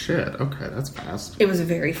 Oh, shit. Okay, that's fast. It was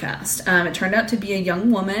very fast. It turned out to be a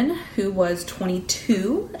young woman who was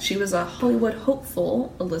 22. She was a Hollywood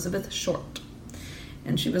hopeful, Elizabeth Short.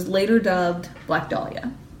 And she was later dubbed Black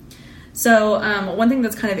Dahlia. So one thing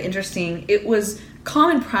that's kind of interesting, it was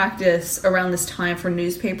common practice around this time for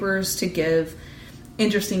newspapers to give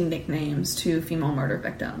interesting nicknames to female murder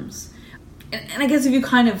victims. And I guess if you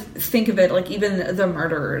kind of think of it, like even the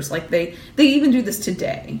murderers, like they even do this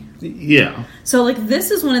today. Yeah. So like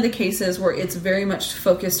this is one of the cases where it's very much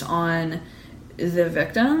focused on the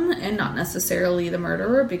victim and not necessarily the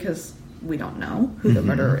murderer, because we don't know who the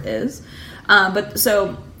murderer is. But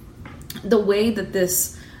so the way that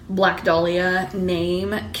this Black Dahlia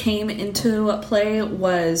name came into play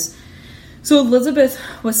was, so Elizabeth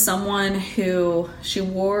was someone who she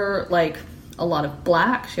wore like a lot of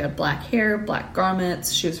black. She had black hair, black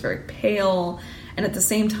garments. She was very pale. And at the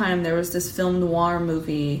same time, there was this film noir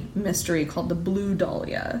movie mystery called The Blue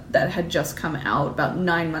Dahlia that had just come out about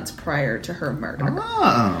 9 months prior to her murder.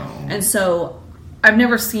 Oh. And so I've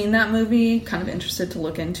never seen that movie, kind of interested to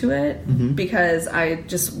look into it because I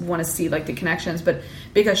just want to see like the connections. But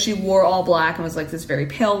because she wore all black and was like this very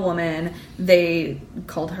pale woman, they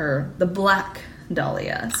called her the Black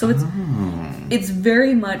Dahlia. So it's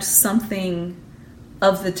very much something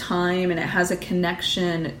of the time, and it has a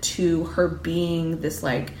connection to her being this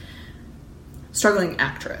like struggling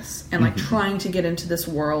actress and like trying to get into this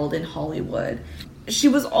world in Hollywood. She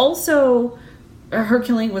was also, her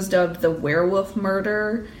killing was dubbed the werewolf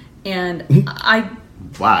murder, and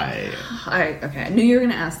Why? I knew you were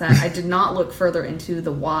going to ask that. I did not look further into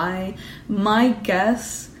the why. My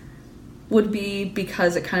guess would be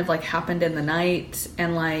because it kind of like happened in the night,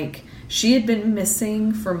 and like she had been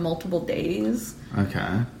missing for multiple days.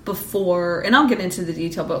 Okay. Before, and I'll get into the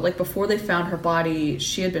detail, but like before they found her body,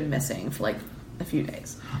 she had been missing for like a few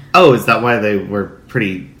days. Oh, is that why they were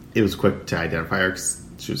it was quick to identify her? 'Cause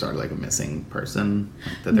she was already like a missing person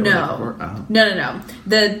that they were looking for? Oh. No.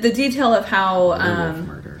 The detail of how Werewolf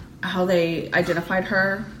murder. how they identified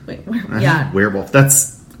her. Werewolf.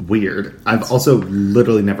 That's weird. I've also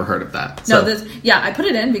literally never heard of that. So. No, I put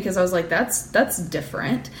it in because I was like, that's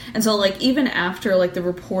different. And so like even after like the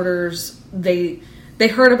reporters, they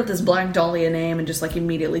heard about this Black Dahlia name and just like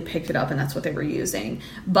immediately picked it up, and that's what they were using.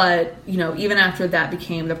 But you know, even after that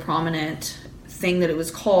became the prominent thing that it was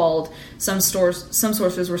called, some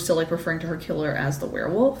sources were still like referring to her killer as the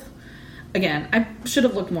werewolf. Again, I should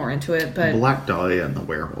have looked more into it, but Black Dahlia and the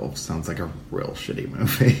Werewolf sounds like a real shitty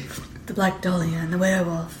movie. The Black Dahlia and the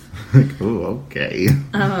werewolf. Ooh, okay.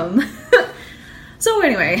 So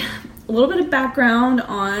anyway, a little bit of background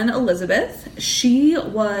on Elizabeth. She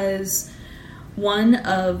was one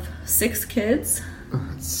of 6 kids. Oh,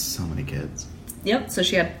 that's so many kids. Yep, so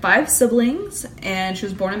she had 5 siblings, and she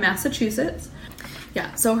was born in Massachusetts.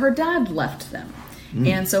 Yeah, so her dad left them.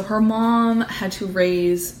 And so her mom had to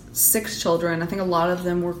raise 6 children. I think a lot of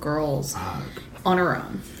them were girls on her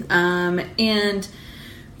own. And,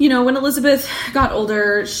 you know, when Elizabeth got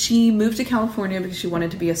older, she moved to California because she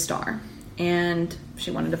wanted to be a star. And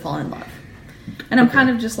she wanted to fall in love. And I'm kind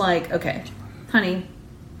of just like, okay, honey,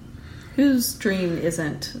 whose dream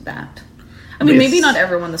isn't that? I mean, maybe not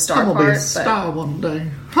everyone the star part, be a but star one day.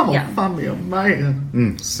 I'm gonna find me a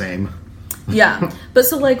man. Same. yeah. But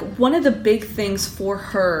so, like, one of the big things for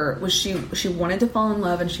her was she wanted to fall in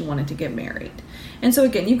love and she wanted to get married. And so,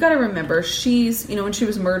 again, you've got to remember, she's, you know, when she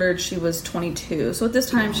was murdered, she was 22. So at this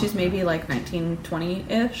time, she's maybe like 19,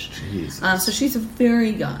 20-ish. So she's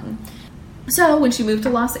very young. So when she moved to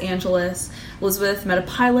Los Angeles, Elizabeth met a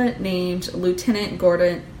pilot named Lieutenant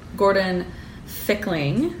Gordon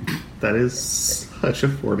Fickling. That is such a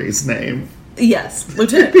 40s name. Yes,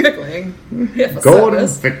 Lieutenant Fickling. Gordon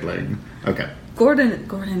Fickling. Okay.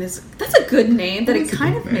 Gordon is, that's a good name that it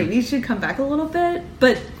kind of maybe should come back a little bit,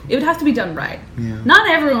 but it would have to be done right. Yeah. Not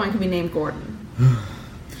everyone can be named Gordon.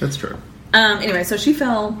 That's true. Anyway, so she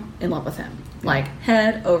fell in love with him. Like,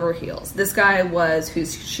 head over heels. This guy was who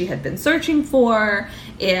she had been searching for,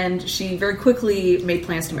 and she very quickly made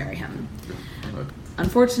plans to marry him.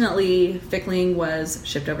 Unfortunately, Fickling was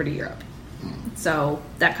shipped over to Europe. So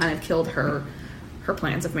that kind of killed her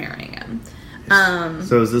plans of marrying him.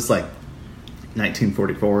 So is this like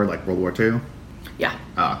 1944, like World War II? Yeah.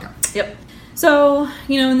 Oh, okay. Yep. So,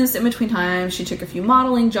 you know, in this in-between time, she took a few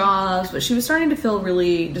modeling jobs, but she was starting to feel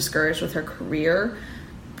really discouraged with her career.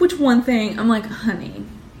 Which one thing, I'm like, honey,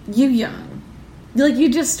 you young. Like,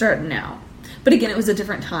 you just starting out. But again, it was a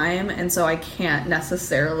different time, and so I can't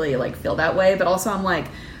necessarily, like, feel that way. But also, I'm like,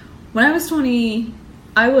 when I was 20,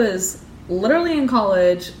 I was literally in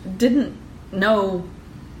college, didn't know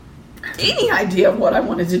any idea of what I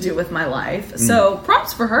wanted to do with my life. So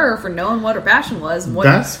props for her for knowing what her passion was and what,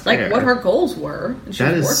 like, what her goals were. And she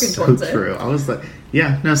was working towards it. True. I was like,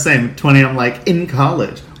 yeah, no, same. 20, I'm like, in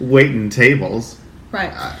college, waiting tables.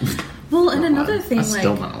 Right. Well, and another thing, I like...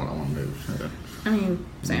 still don't know what I want to do. I mean,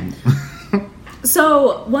 same.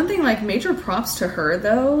 So, one thing, like, major props to her,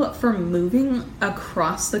 though, for moving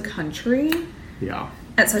across the country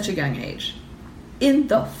at such a young age. In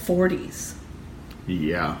the 40s.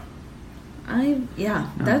 Yeah.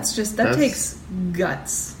 That's takes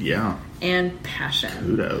guts. Yeah. And passion.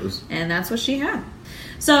 Kudos. And that's what she had.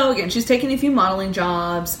 So, again, she's taking a few modeling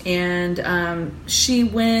jobs, and she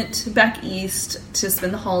went back east to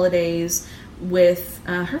spend the holidays with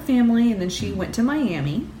her family, and then she went to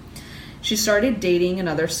Miami. She started dating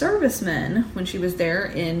another serviceman when she was there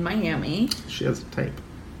in Miami. She has a type.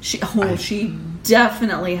 She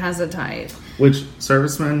definitely has a type. Which,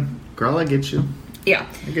 serviceman, girl, I get you. Yeah.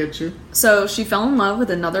 I get you. So she fell in love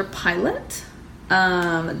with another pilot.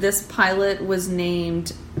 This pilot was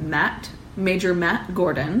named Major Matt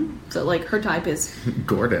Gordon. So, like, her type is...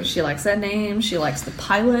 Gordon. She likes that name. She likes the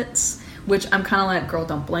pilots, which I'm kind of like, girl,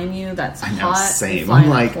 don't blame you. That's hot. Same. I'm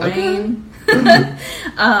like, okay.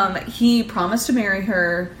 He promised to marry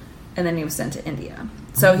her, and then he was sent to India.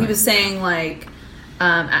 So he was saying, like,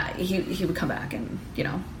 he would come back and, you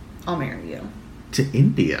know, I'll marry you. To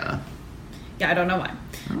India? Yeah, I don't know why.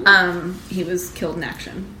 Oh. He was killed in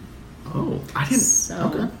action. Oh, I didn't...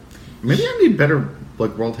 So, okay. Maybe I need better,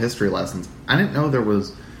 like, world history lessons. I didn't know there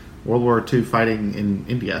was World War II fighting in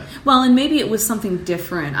India. Well, and maybe it was something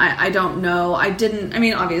different. I don't know. I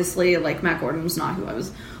mean, obviously, like, Matt Gordon was not who I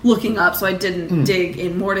was looking up, so I didn't dig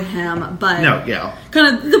in more to him. But no, yeah.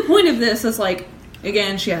 Kind of the point of this is, like,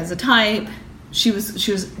 again, she has a type. She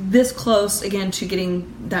was this close, again, to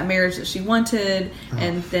getting that marriage that she wanted,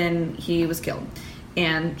 and then he was killed.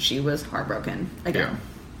 And she was heartbroken again. Yeah.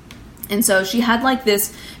 And so she had, like,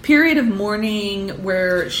 this period of mourning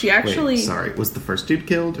where she actually... Wait, sorry. Was the first dude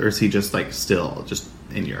killed, or is he just, like, still just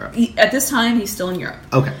in Europe? At this time, he's still in Europe.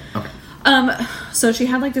 Okay. So she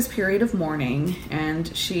had, like, this period of mourning,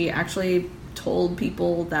 and she actually told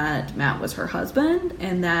people that Matt was her husband,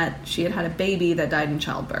 and that she had had a baby that died in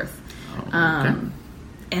childbirth. Oh, okay.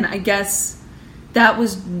 And I guess that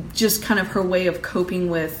was just kind of her way of coping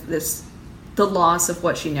with the loss of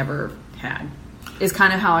what she never had. Is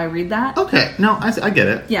kind of how I read that. Okay, no, I get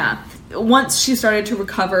it. Yeah. Once she started to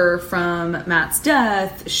recover from Matt's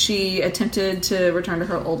death, she attempted to return to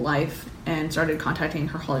her old life and started contacting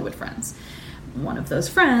her Hollywood friends. One of those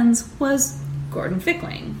friends was Gordon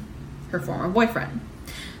Fickling, her former boyfriend.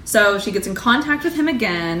 So she gets in contact with him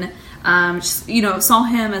again, saw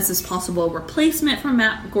him as this possible replacement for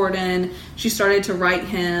Matt Gordon. She started to write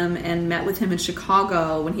him and met with him in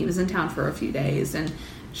Chicago when he was in town for a few days, and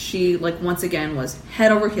she, like, once again was head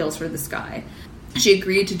over heels for this guy. she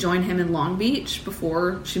agreed to join him in Long Beach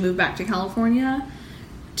before she moved back to California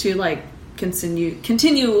to like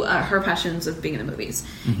continue her passions of being in the movies.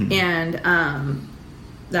 And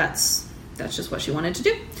that's just what she wanted to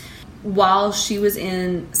do. While she was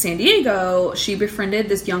in San Diego, she befriended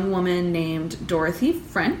this young woman named Dorothy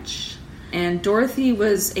French. And Dorothy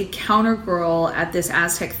was a counter girl at this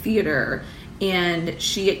Aztec theater. And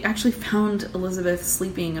she actually found Elizabeth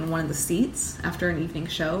sleeping in one of the seats after an evening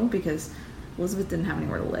show because Elizabeth didn't have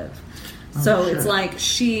anywhere to live. So it's like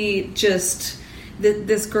she just...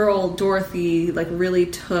 This girl, Dorothy, like really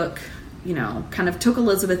took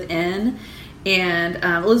Elizabeth in. And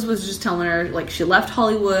Elizabeth was just telling her, like, she left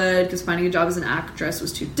Hollywood because finding a job as an actress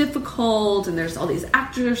was too difficult, and there's all these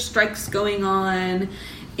actor strikes going on.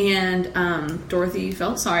 And Dorothy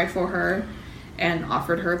felt sorry for her and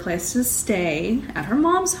offered her a place to stay at her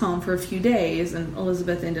mom's home for a few days, and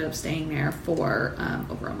Elizabeth ended up staying there for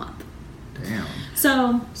over a month. Damn.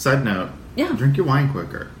 So... Side note. Yeah. Drink your wine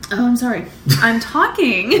quicker. Oh, I'm sorry. I'm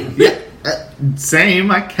talking. Yeah.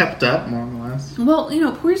 Same. I kept up, more or less. Well,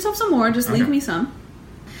 pour yourself some more. Just leave me some.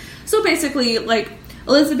 So basically, like,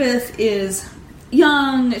 Elizabeth is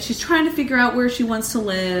young. She's trying to figure out where she wants to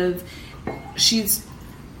live. She's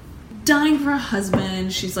dying for a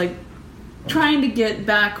husband. She's, like, trying to get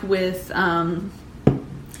back with an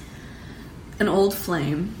old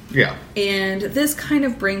flame. Yeah. And this kind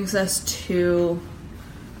of brings us to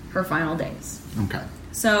her final days. Okay.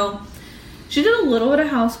 So... she did a little bit of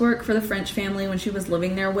housework for the French family when she was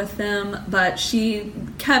living there with them, but she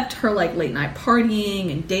kept her like late night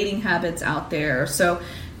partying and dating habits out there. So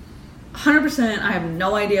 100%, I have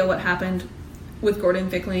no idea what happened with Gordon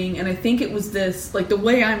Fickling, and I think it was this, like the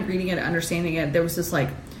way I'm reading it and understanding it, there was this like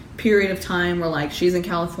period of time where like she's in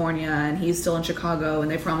California and he's still in Chicago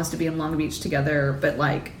and they promised to be in Long Beach together, but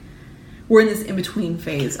like we're in this in-between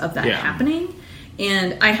phase of that happening.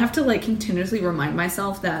 And I have to like continuously remind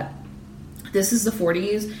myself that this is the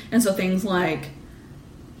 40s, and so things like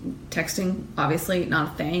texting, obviously not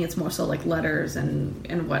a thing. It's more so like letters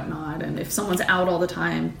and whatnot. And if someone's out all the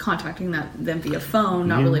time, contacting them via phone,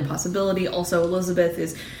 not really a possibility. Also, Elizabeth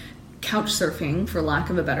is couch surfing, for lack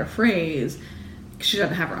of a better phrase. She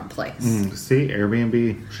doesn't have her own place. See,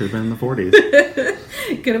 Airbnb should have been in the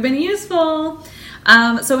 40s. Could have been useful.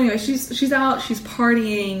 So anyway, she's out, she's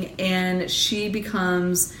partying, and she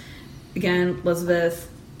becomes, again, Elizabeth...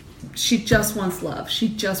 she just wants love. She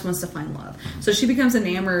just wants to find love. So she becomes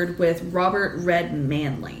enamored with Robert Red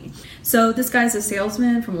Manley. So this guy's a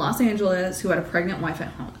salesman from Los Angeles who had a pregnant wife at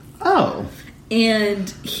home. Oh.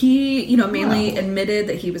 And he, Manley admitted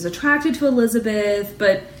that he was attracted to Elizabeth,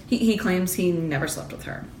 but he claims he never slept with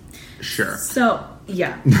her. Sure. So,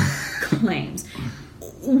 yeah, claims.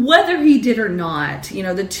 Whether he did or not,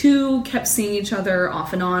 the two kept seeing each other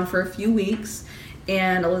off and on for a few weeks,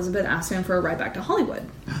 and Elizabeth asked him for a ride back to Hollywood.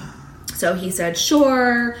 So he said,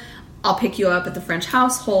 sure, I'll pick you up at the French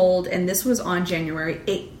household. And this was on January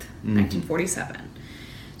 8th, 1947.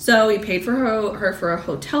 So he paid for her for a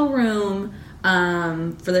hotel room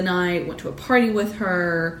for the night, went to a party with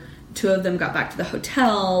her. Two of them got back to the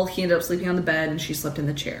hotel. He ended up sleeping on the bed and she slept in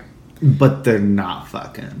the chair. But they're not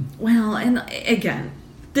fucking. Well, and again,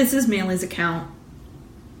 this is Manley's account.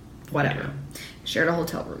 Whatever. Yeah. Shared a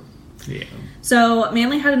hotel room. Yeah. So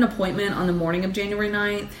Manley had an appointment on the morning of January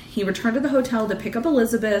 9th. He returned to the hotel to pick up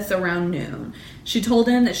Elizabeth around noon. She told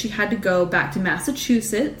him that she had to go back to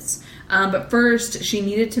Massachusetts, but first she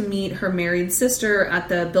needed to meet her married sister at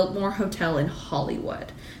the Biltmore Hotel in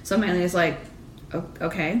Hollywood. So Manley was like,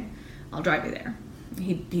 okay, I'll drive you there.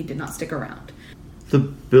 He did not stick around. The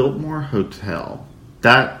Biltmore Hotel.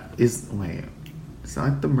 That is... wait. Is that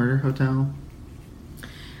like the murder hotel?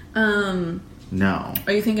 No.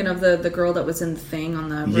 Are you thinking of the girl that was in the thing on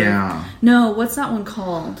the roof? Yeah. No, what's that one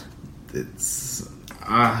called? It's...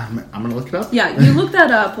 I'm going to look it up. Yeah, you look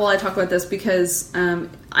that up while I talk about this because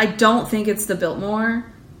I don't think it's the Biltmore,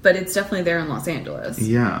 but it's definitely there in Los Angeles.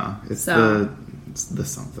 Yeah. It's the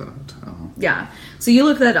something hotel. Yeah. So you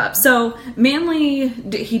look that up. So Manley,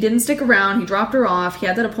 he didn't stick around. He dropped her off. He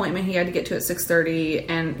had that appointment he had to get to at 6:30,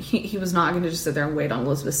 and he was not going to just sit there and wait on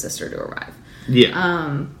Elizabeth's sister to arrive.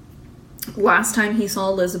 Yeah. Last time he saw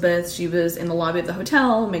Elizabeth, she was in the lobby of the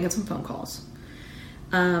hotel making some phone calls.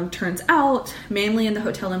 Turns out, Manley and the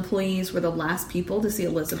hotel employees were the last people to see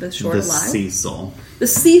Elizabeth Short alive. The Cecil. The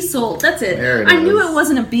Cecil, that's it. There it I is. knew it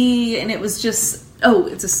wasn't a B, and it was just... oh,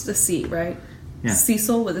 it's a C, right? Yeah.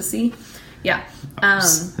 Cecil with a C? Yeah.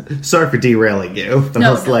 Sorry for derailing you, but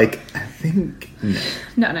I was like, I think...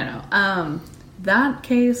 No. That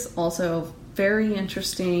case, also very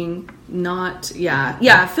interesting. Not...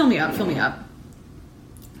 Yeah, fill me up.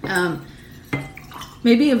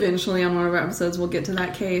 Maybe eventually on one of our episodes we'll get to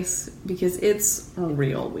that case because it's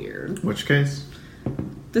real weird. Which case?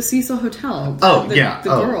 The Cecil Hotel. The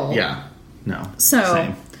girl. Yeah. No.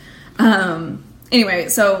 So, same. Anyway,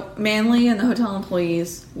 so Manley and the hotel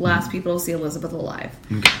employees, last people to see Elizabeth alive.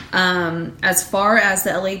 Okay. As far as the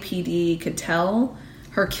LAPD could tell,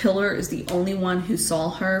 her killer is the only one who saw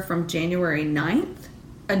her from January 9th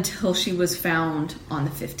until she was found on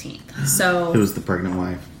the 15th. So it was the pregnant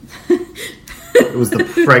wife. It was the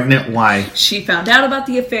pregnant wife. She found out about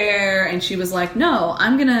the affair and she was like, no,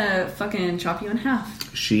 I'm gonna fucking chop you in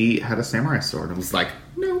half. She had a samurai sword and was like,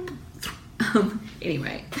 nope.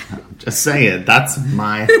 Anyway. Just saying, that's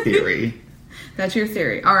my theory. That's your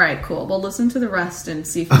theory. All right, cool. Well, listen to the rest and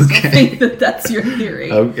see if you still think that that's your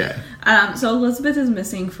theory. Okay. So Elizabeth is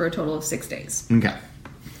missing for a total of 6 days. Okay.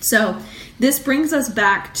 So this brings us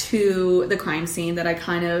back to the crime scene that I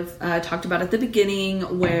kind of talked about at the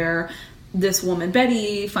beginning, where this woman,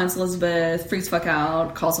 Betty, finds Elizabeth, freaks fuck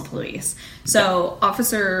out, calls the police. So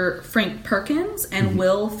Officer Frank Perkins and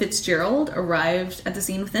Will Fitzgerald arrived at the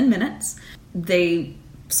scene within minutes. They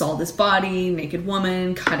saw this body, naked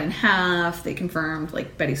woman, cut in half. They confirmed,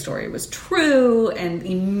 like, Betty's story was true and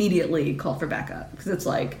immediately called for backup. Because it's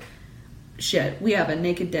like, shit, we have a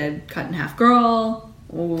naked, dead, cut in half girl.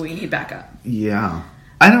 We need backup. Yeah.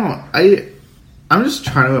 I'm just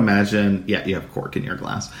trying to imagine... Yeah, you have cork in your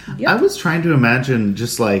glass. Yep. I was trying to imagine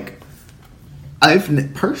just, like... I've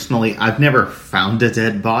never found a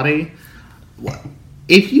dead body.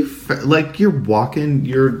 If you... Like, you're walking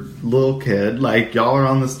your little kid, like, y'all are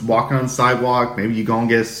walking on the sidewalk, maybe you go and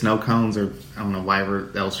get snow cones, or, I don't know, whatever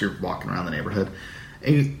else you're walking around the neighborhood,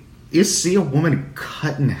 and you see a woman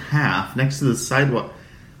cut in half next to the sidewalk.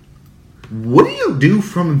 What do you do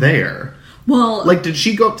from there? Well... Like, did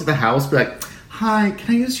she go up to the house, be like... Hi,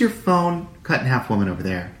 can I use your phone? Cut in half woman over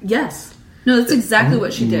there. Yes. No, that's exactly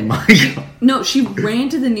what she did. My God. No, she ran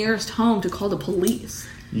to the nearest home to call the police.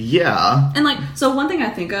 Yeah. And, like, so one thing I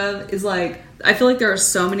think of is, like, I feel like there are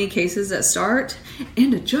so many cases that start,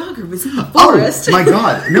 and a jogger was in the forest. Oh, my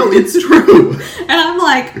God. No, it's true. And I'm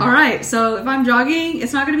like, all right, so if I'm jogging,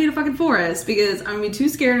 it's not going to be in a fucking forest because I'm going to be too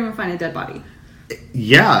scared and I'm going to find a dead body.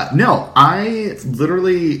 Yeah. No, I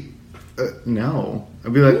literally... no.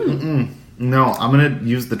 I'd be like, no, I'm going to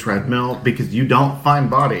use the treadmill because you don't find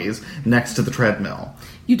bodies next to the treadmill.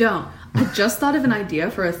 You don't. I just thought of an idea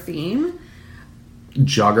for a theme.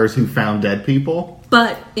 Joggers who found dead people?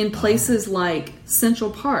 But in places like Central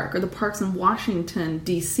Park or the parks in Washington,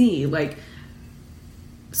 D.C., like,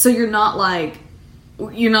 so you're not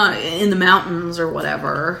in the mountains or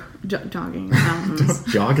whatever, jogging in the mountains.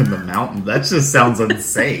 Jog in the mountain? That just sounds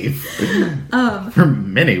unsafe. For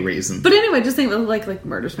many reasons. But anyway, just think of like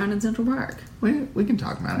murders found in Central Park. We can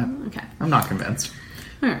talk about it. Okay. I'm not convinced.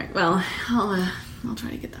 All right. Well, I'll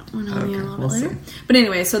try to get that one on you a little bit later. See. But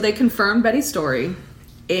anyway, so they confirmed Betty's story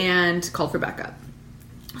and called for backup.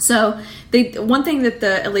 So one thing that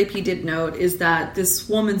the LAP did note is that this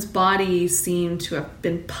woman's body seemed to have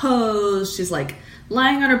been posed. She's like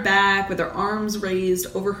lying on her back with her arms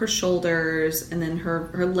raised over her shoulders, and then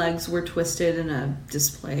her legs were twisted in a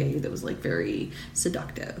display that was like very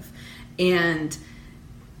seductive. And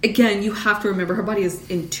again, you have to remember her body is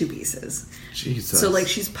in 2 pieces. Jesus. So, like,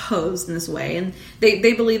 she's posed in this way. And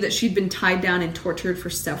they believe that she'd been tied down and tortured for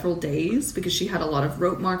several days because she had a lot of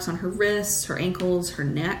rope marks on her wrists, her ankles, her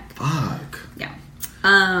neck. Fuck. Yeah.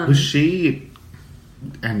 Was she...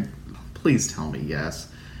 And please tell me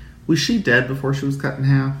yes. Was she dead before she was cut in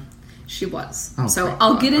half? She was. Oh, so God.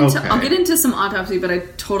 I'll get into some autopsy, but I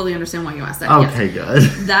totally understand why you asked that. Okay,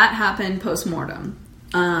 yes. good. That happened post-mortem.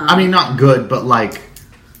 I mean, not good, but, like,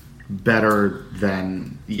 better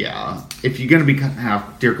than... Yeah. If you're going to be cut in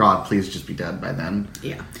half, dear God, please just be dead by then.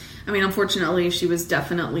 Yeah. I mean, unfortunately, she was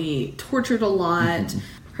definitely tortured a lot. Mm-hmm.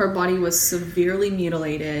 Her body was severely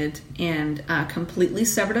mutilated and completely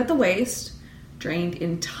severed at the waist, drained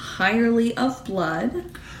entirely of blood.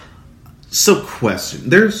 So, question.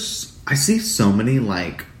 I see so many,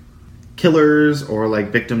 like, killers or,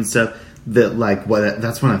 like, victim stuff that, like,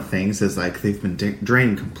 that's one of the things is, like, they've been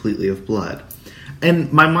drained completely of blood.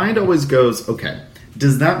 And my mind always goes, okay,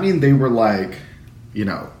 does that mean they were, like, you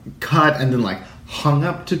know, cut and then, like, hung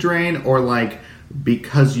up to drain? Or, like,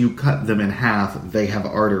 because you cut them in half, they have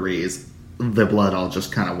arteries, the blood all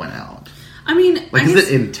just kind of went out? I mean... Like, is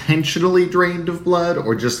it intentionally drained of blood?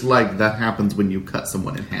 Or just, like, that happens when you cut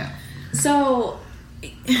someone in half? So,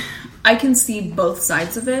 I can see both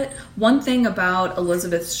sides of it. One thing about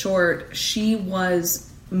Elizabeth Short, she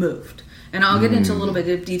was moved. And I'll get into a little bit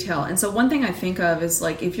of detail. And so one thing I think of is,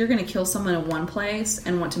 like, if you're going to kill someone in one place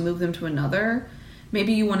and want to move them to another,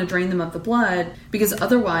 maybe you want to drain them of the blood, because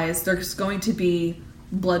otherwise there's going to be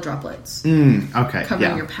blood droplets Okay.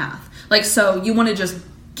 covering your path. Like, so you want to just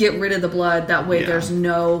get rid of the blood. That way there's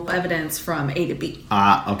no evidence from A to B. Okay.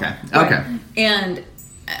 Right? Okay. And,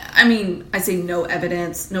 I mean, I say no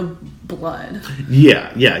evidence, no blood.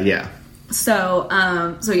 Yeah. So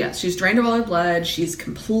yeah, she's drained of all her blood. She's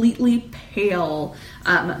completely pale.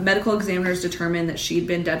 Medical examiners determined that she'd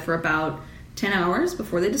been dead for about 10 hours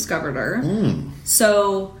before they discovered her.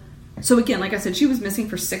 So again, like I said, she was missing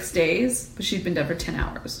for 6 days, but she'd been dead for 10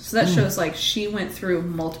 hours. So that shows, like, she went through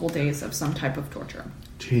multiple days of some type of torture.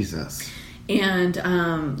 Jesus. And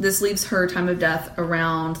this leaves her time of death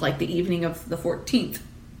around, like, the evening of the 14th,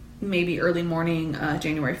 maybe early morning,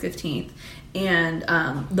 January 15th. And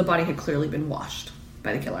the body had clearly been washed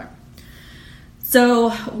by the killer. So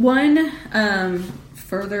one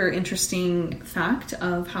further interesting fact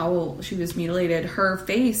of how she was mutilated, her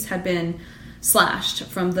face had been slashed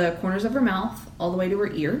from the corners of her mouth all the way to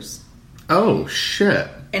her ears. Oh, shit.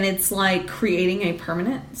 And it's like creating a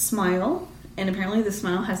permanent smile. And apparently the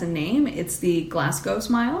smile has a name. It's the Glasgow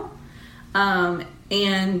smile.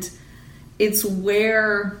 And it's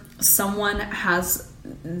where someone has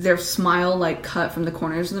their smile like cut from the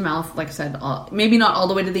corners of the mouth, like I said, maybe not all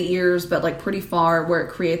the way to the ears, but like pretty far, where it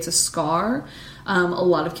creates a scar. A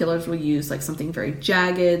lot of killers will use like something very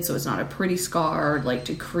jagged, so it's not a pretty scar, like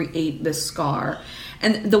to create this scar.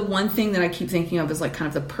 And the one thing that I keep thinking of is like kind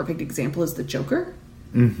of the perfect example is the Joker.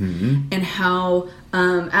 And how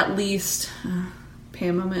at least pay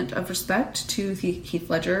a moment of respect to Heath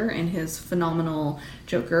Ledger and his phenomenal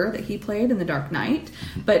Joker that he played in The Dark Knight.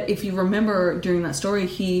 But if you remember during that story,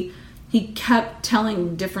 he kept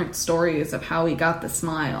telling different stories of how he got the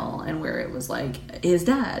smile, and where it was like his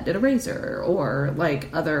dad did a razor, or like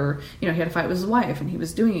other, he had a fight with his wife and he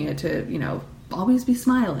was doing it to, always be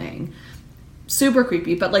smiling. Super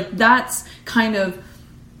creepy. But like that's kind of,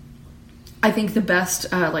 I think, the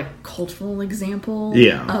best like cultural example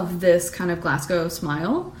of this kind of Glasgow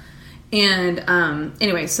smile. And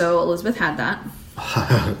anyway, so Elizabeth had that.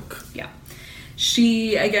 Yeah.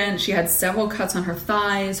 She had several cuts on her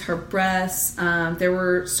thighs, her breasts. There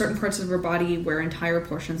were certain parts of her body where entire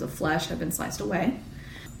portions of flesh had been sliced away.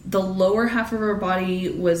 The lower half of her body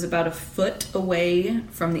was about a foot away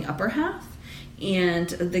from the upper half. And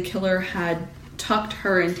the killer had tucked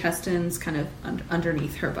her intestines kind of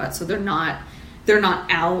underneath her butt, so they're not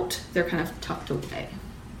out, they're kind of tucked away.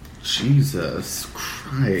 Jesus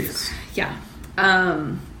Christ. Yeah.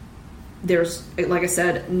 There's, like I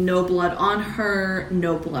said, no blood on her,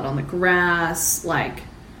 no blood on the grass, like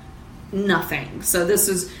nothing. So this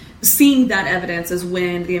is, seeing that evidence is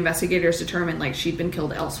when the investigators determined like she'd been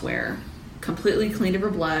killed elsewhere, completely cleaned of her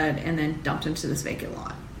blood, and then dumped into this vacant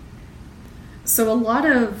lot. So a lot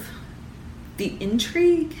of the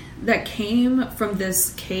intrigue that came from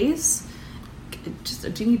this case,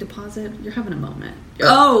 do you need to pause it? You're having a moment.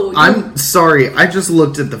 I'm sorry. I just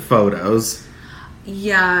looked at the photos.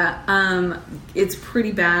 Yeah, it's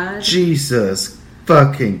pretty bad. Jesus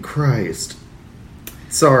fucking Christ.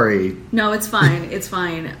 Sorry. No, it's fine. It's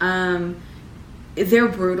fine. They're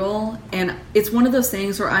brutal, and it's one of those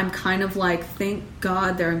things where I'm kind of like, thank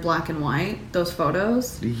God they're in black and white, those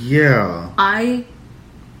photos. Yeah.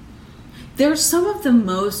 They're some of the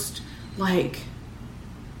most, like,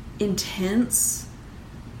 intense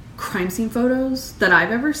crime scene photos that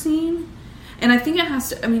I've ever seen. And I think it has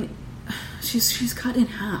to, I mean, she's cut in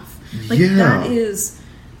half. Like, that is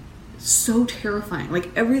so terrifying. Like,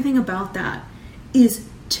 everything about that is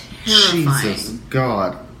terrifying. Jesus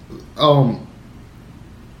God.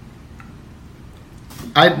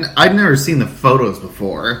 I'd never seen the photos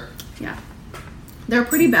before. Yeah. They're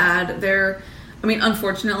pretty bad.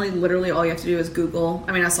 Unfortunately, literally all you have to do is Google.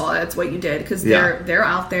 I saw that's what you did, because they're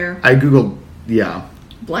out there. I Googled,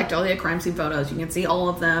 Black Dahlia crime scene photos. You can see all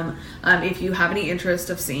of them. If you have any interest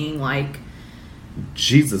of seeing, like...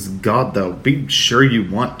 Jesus God, though. Be sure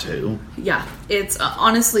you want to. Yeah. It's,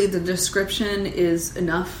 honestly, the description is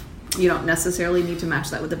enough. You don't necessarily need to match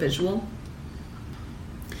that with a visual.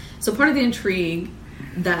 So part of the intrigue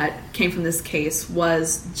that came from this case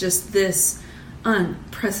was just this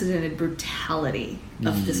unprecedented brutality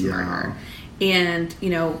of this murder. And,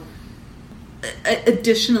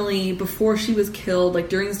 additionally, before she was killed, like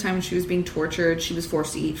during this time when she was being tortured, she was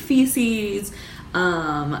forced to eat feces.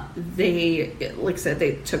 They, like I said,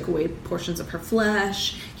 they took away portions of her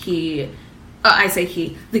flesh. The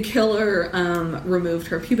killer removed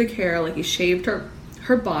her pubic hair, like he shaved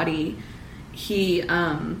her body. He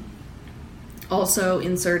also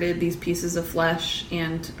inserted these pieces of flesh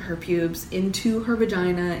and her pubes into her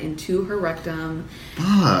vagina, into her rectum,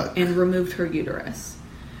 and removed her uterus.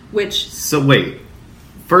 Which... So wait.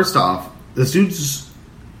 First off, this dude's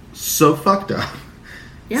so fucked up.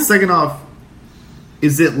 Yeah. Second off,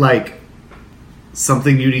 is it like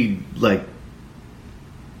something you need, like...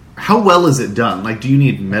 How well is it done? Like, do you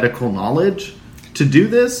need medical knowledge to do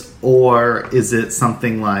this? Or is it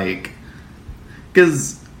something like...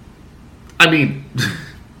 Because... I mean,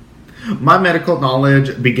 my medical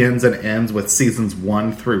knowledge begins and ends with seasons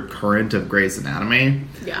 1 through current of Grey's Anatomy.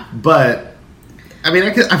 Yeah. But, I mean,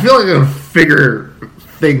 I feel like I can figure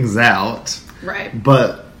things out. Right.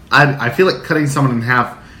 But I feel like cutting someone in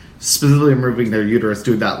half, specifically removing their uterus,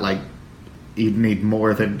 do that, like, you'd need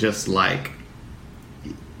more than just, like,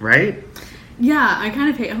 right? Yeah, I kind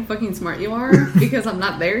of hate how fucking smart you are because I'm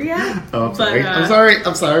not there yet. Oh, I'm sorry.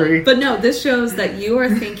 I'm sorry. But no, this shows that you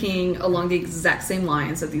are thinking along the exact same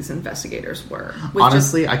lines that these investigators were.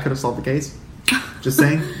 Honestly, I could have solved the case. Just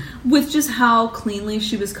saying. With just how cleanly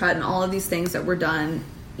she was cut and all of these things that were done,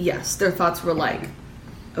 yes, their thoughts were like,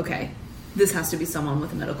 okay, this has to be someone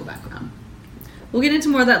with a medical background. We'll get into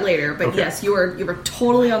more of that later, but yes, you are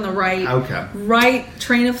totally on the right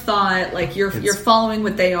train of thought. Like you're following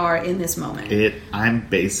what they are in this moment.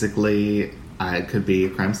 I could be a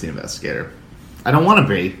crime scene investigator. I don't want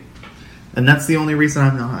to be, and that's the only reason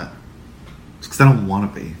I'm not. It's because I don't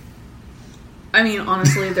want to be. I mean,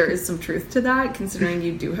 honestly, there is some truth to that, considering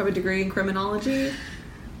you do have a degree in criminology.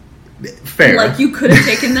 Fair. Like, you could have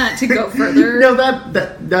taken that to go further.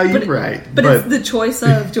 No, you're right. But it's the choice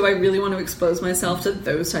of, do I really want to expose myself to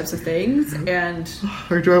those types of things?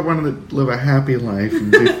 Or do I want to live a happy life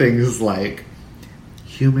and do things like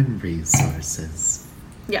human resources?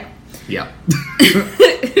 Yeah. Yeah.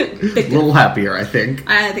 A little happier, I think.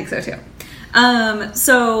 I think so, too.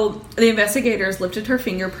 So the investigators lifted her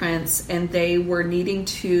fingerprints, and they were needing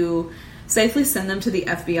to safely send them to the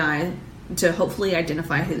FBI to hopefully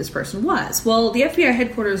identify who this person was. Well, the FBI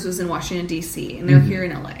headquarters was in Washington, D.C., and they're here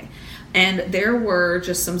in L.A. And there were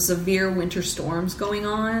just some severe winter storms going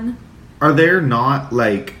on. Are there not,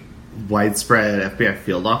 like, widespread FBI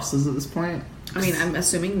field offices at this point? I mean, I'm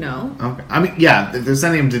assuming no. Okay. I mean, yeah, if they're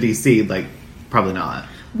sending them to D.C., like, probably not.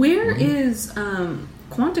 Where is...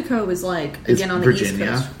 Quantico is like, again, on the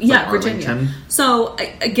Virginia. East Coast. Yeah, like Virginia. Arlington. So,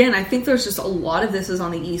 again, I think there's just a lot of this is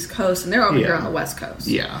on the East Coast, and they're over here on the West Coast.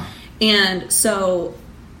 Yeah. And so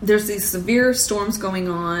there's these severe storms going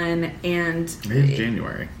on, and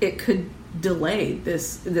January. It could delay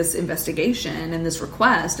this investigation and this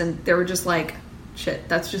request, and they were just like, shit,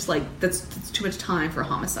 that's too much time for a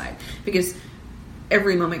homicide, because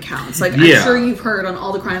every moment counts. Like, I'm sure you've heard on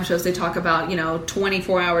all the crime shows they talk about,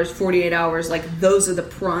 24 hours, 48 hours, like those are the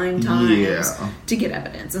prime times to get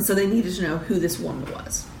evidence. And so they needed to know who this woman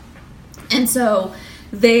was. And so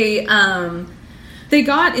they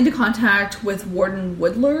got into contact with Warden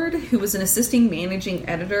Woodlard, who was an assisting managing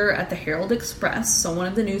editor at the Herald Express, so one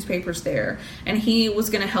of the newspapers there, and he was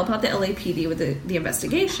going to help out the LAPD with the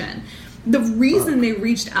investigation. The reason they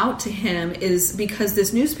reached out to him is because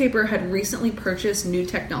this newspaper had recently purchased new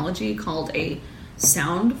technology called a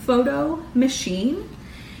sound photo machine,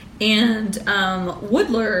 and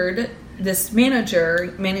Woodlard, this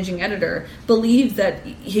managing editor, believed that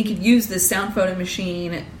he could use this sound photo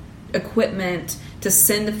machine equipment to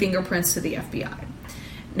send the fingerprints to the FBI.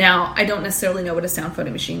 Now, I don't necessarily know what a sound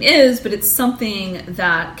photo machine is, but it's something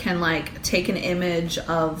that can, like, take an image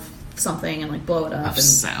of something and, like, blow it up.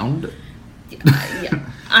 Sound? Yeah,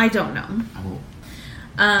 I don't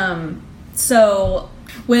know. So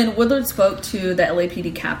when Woodlard spoke to the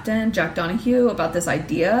LAPD captain, Jack Donahue, about this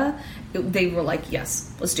idea, they were like,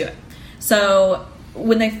 yes, let's do it. So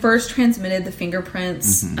when they first transmitted the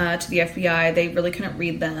fingerprints to the FBI, they really couldn't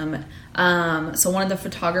read them. So one of the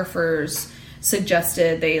photographers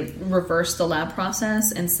suggested they reverse the lab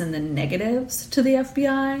process and send the negatives to the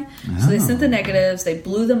FBI. So they sent the negatives, they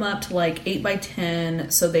blew them up to like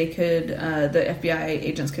 8x10 so they could, the FBI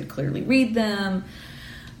agents could clearly read them.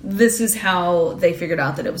 This is how they figured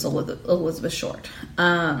out that it was Elizabeth Short.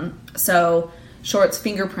 So Short's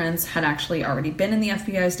fingerprints had actually already been in the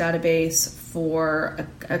FBI's database for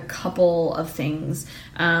a couple of things.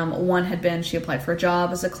 One had been she applied for a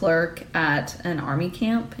job as a clerk at an army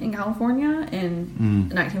camp in California in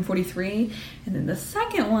 1943. And then the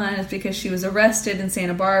second one is because she was arrested in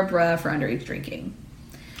Santa Barbara for underage drinking.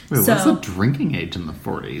 Wait, what's the drinking age in the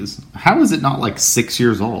 40s? How is it not like 6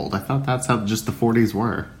 years old? I thought that's how just the 40s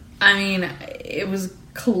were. I mean, it was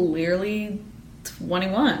clearly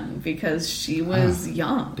 21 because she was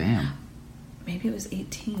young. Damn. maybe it was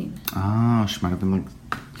 18. Oh, she might have been like...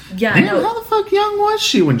 Yeah, Man, no. how the fuck young was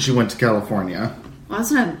she when she went to California? Well,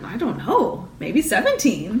 that's not, I don't know. Maybe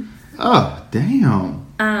 17. Oh, damn.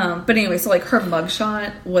 But anyway, so like her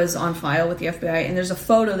mugshot was on file with the FBI, and there's a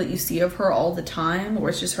photo that you see of her all the time where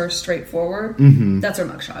it's just her straight forward. Mm-hmm. That's her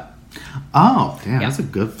mugshot. Oh, damn, Yeah. that's a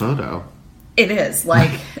good photo. It is.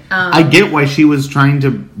 Like, I get why she was trying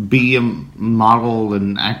to be a model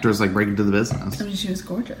and actress, like, break into the business. I mean, she was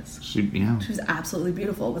gorgeous. She She was absolutely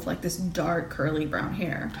beautiful with like this dark curly brown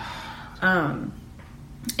hair.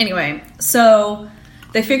 Anyway, so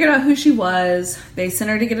they figured out who she was. They sent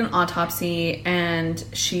her to get an autopsy, and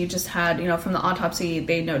she just had, from the autopsy,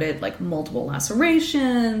 they noted like multiple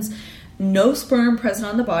lacerations, no sperm present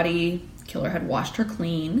on the body. Killer had washed her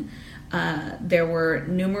clean. There were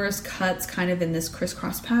numerous cuts kind of in this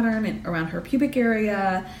crisscross pattern around her pubic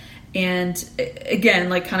area. And again,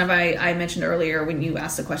 like kind of I mentioned earlier when you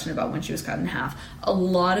asked the question about when she was cut in half, a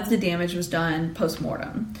lot of the damage was done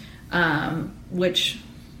post-mortem, which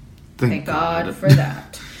thank God for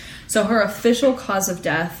that. So her official cause of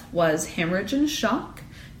death was hemorrhage and shock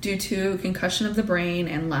due to concussion of the brain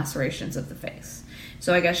and lacerations of the face.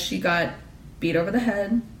 So I guess she got beat over the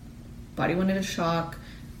head, body went into shock,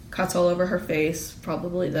 cuts all over her face,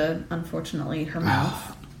 probably unfortunately her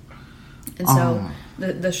mouth. And so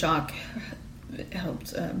the shock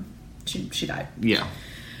helped. She died. Yeah.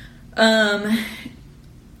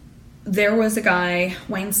 There was a guy,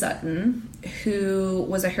 Wayne Sutton, who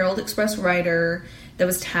was a Herald Express writer that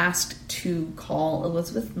was tasked to call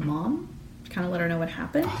Elizabeth's mom, kind of let her know what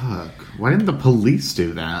happened. Fuck. Why didn't the police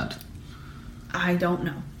do that? I don't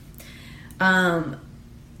know.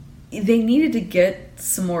 They needed to get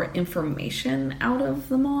some more information out of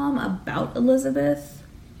the mom about Elizabeth.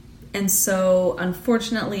 And so,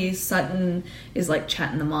 unfortunately, Sutton is like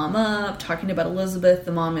chatting the mom up, talking about Elizabeth.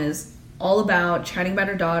 The mom is all about chatting about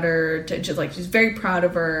her daughter, just like she's very proud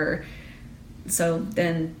of her. So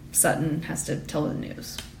then Sutton has to tell the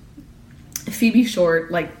news. Phoebe Short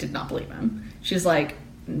did not believe him. She's like,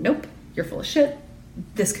 "Nope, you're full of shit.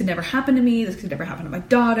 This could never happen to me. This could never happen to my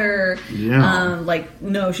daughter. Yeah.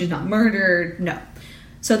 No, she's not murdered. No."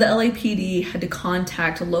 So the LAPD had to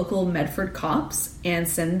contact local Medford cops and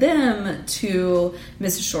send them to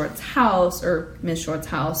Mrs. Short's house, or Ms. Short's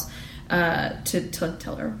house, to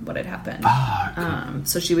tell her what had happened.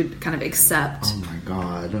 So she would kind of accept Oh my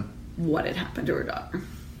god. what had happened to her daughter.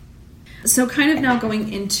 So kind of now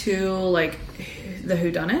going into the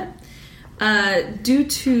whodunit, due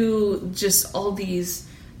to just all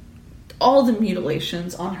the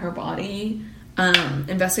mutilations on her body,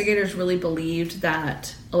 investigators really believed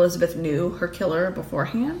that Elizabeth knew her killer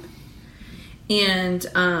beforehand. And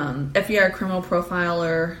FBI criminal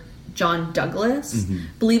profiler John Douglas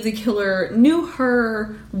believed the killer knew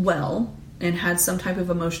her well and had some type of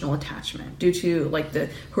emotional attachment due to the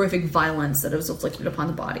horrific violence that was inflicted upon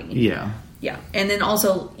the body. Yeah. Yeah. And then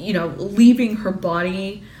also, leaving her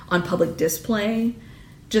body on public display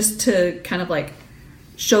just to kind of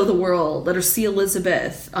show the world, let her see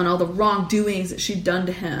Elizabeth on all the wrongdoings that she'd done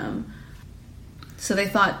to him. So they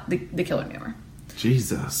thought the killer knew her.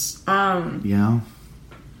 Jesus. Yeah.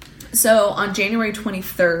 So on January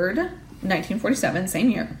 23rd, 1947, same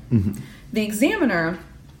year, the Examiner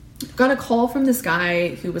got a call from this guy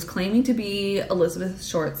who was claiming to be Elizabeth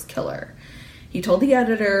Short's killer. He told the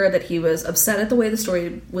editor that he was upset at the way the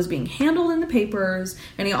story was being handled in the papers,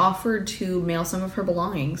 and he offered to mail some of her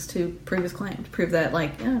belongings to prove his claim, to prove that, I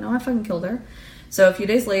fucking killed her. So a few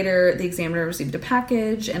days later, the Examiner received a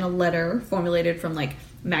package and a letter formulated from,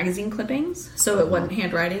 magazine clippings. So it wasn't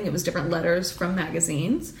handwriting, it was different letters from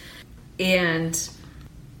magazines. And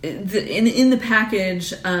in the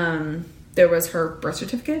package, there was her birth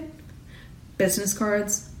certificate, business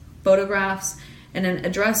cards, photographs, and an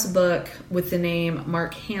address book with the name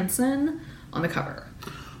Mark Hansen on the cover.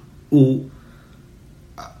 Ooh.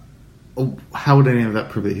 How would any of that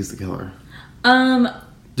prove that he's the killer?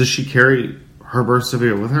 Does she carry her birth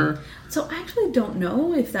certificate with her? So I actually don't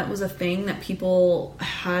know if that was a thing that people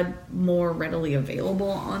had more readily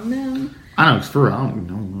available on them. I know, it's for real. I don't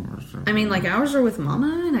know. I mean, ours are with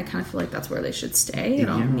Mama, and I kind of feel like that's where they should stay. I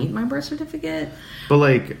don't need my birth certificate.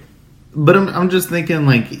 But I'm just thinking,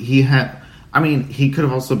 he had... I mean, he could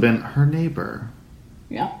have also been her neighbor.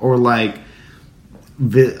 Yeah. Or,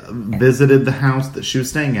 visited the house that she was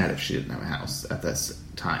staying at if she didn't have a house at this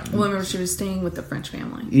time. Well, remember, she was staying with the French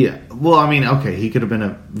family. Yeah. Well, I mean, okay, he could have been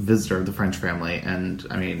a visitor of the French family, and,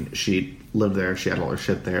 I mean, she lived there, she had all her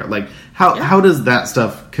shit there. How does that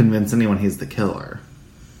stuff convince anyone he's the killer?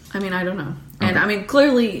 I mean, I don't know. And I mean,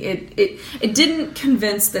 clearly it didn't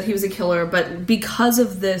convince that he was a killer, but because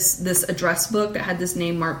of this address book that had this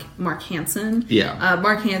name Mark Hansen,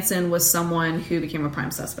 Mark Hansen was someone who became a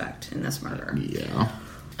prime suspect in this murder. Yeah.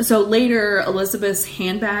 So later, Elizabeth's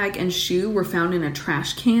handbag and shoe were found in a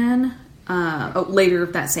trash can later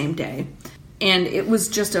that same day. And it was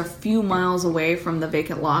just a few miles away from the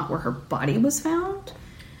vacant lot where her body was found.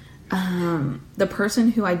 The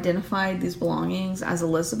person who identified these belongings as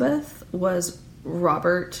Elizabeth was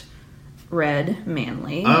Robert Red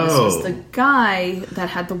Manley. Oh. This was the guy that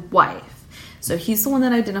had the wife. So he's the one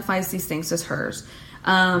that identifies these things as hers.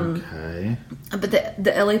 Okay. But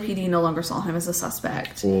the LAPD no longer saw him as a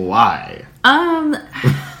suspect. Why?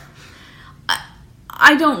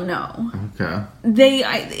 I don't know. Okay.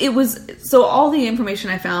 So all the information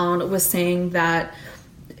I found was saying that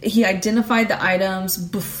he identified the items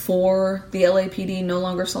before the LAPD no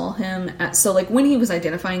longer saw him. So like when he was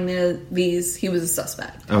identifying these, he was a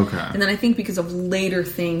suspect. Okay. And then I think because of later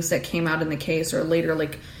things that came out in the case or later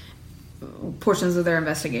like portions of their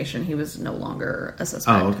investigation, he was no longer a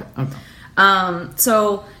suspect. Oh, okay.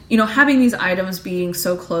 So, having these items being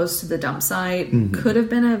so close to the dump site could have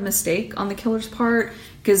been a mistake on the killer's part,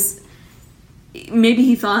 because maybe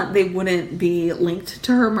he thought they wouldn't be linked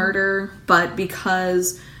to her murder, but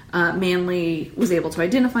because Manley was able to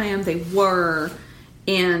identify him, they were,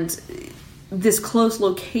 and this close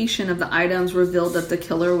location of the items revealed that the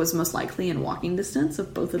killer was most likely in walking distance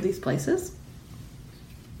of both of these places.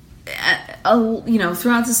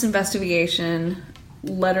 Throughout this investigation,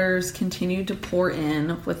 letters continued to pour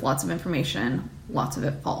in with lots of information, lots of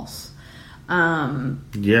it false.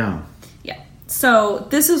 Yeah. So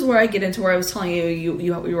this is where I get into where I was telling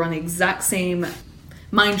you were on the exact same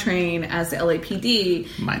mine train as the LAPD.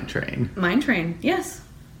 Mine train, yes.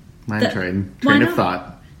 Train of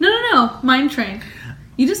thought. No, mine train.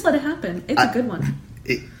 You just let it happen. It's a good one.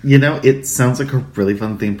 It sounds like a really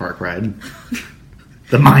fun theme park ride.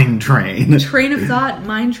 The mine train. Train of thought,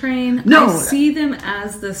 mine train. No. I see them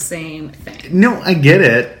as the same thing. No, I get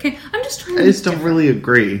it. Okay, I'm just trying I just don't really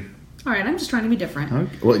agree. All right, I'm just trying to be different.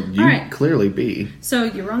 Okay. Well, you clearly be. So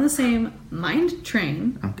you were on the same mind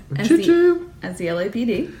train as the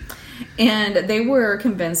LAPD, and they were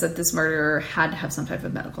convinced that this murderer had to have some type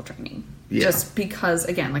of medical training. Yeah. Just because,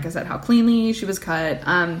 again, like I said, how cleanly she was cut.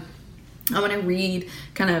 I want to read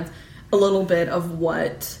kind of a little bit of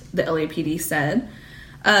what the LAPD said.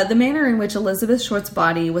 The manner in which Elizabeth Short's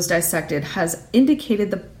body was dissected has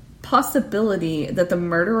indicated the possibility that the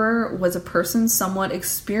murderer was a person somewhat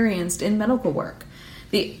experienced in medical work.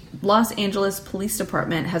 The Los Angeles Police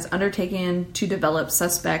Department has undertaken to develop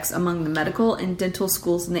suspects among the medical and dental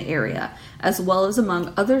schools in the area, as well as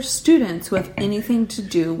among other students who have anything to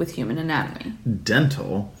do with human anatomy.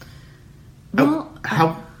 Dental? Well,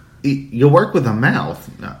 how you work with a mouth?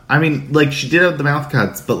 I mean, like, she did have the mouth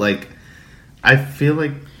cuts, but like, I feel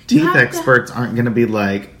like teeth experts aren't going to be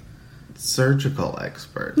like surgical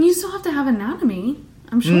experts. You still have to have anatomy,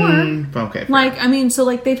 I'm sure. Okay. Like, I mean, so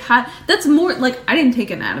like they've had, that's more, like, I didn't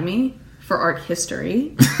take anatomy for art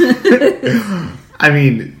history. I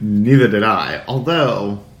mean, neither did I.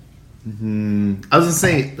 Although, I was going to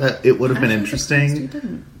say that it would have been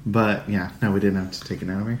interesting. But yeah, no, we didn't have to take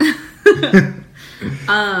anatomy.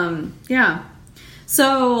 Yeah.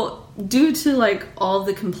 So, due to like all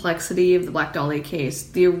the complexity of the Black Dahlia case,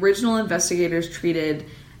 the original investigators treated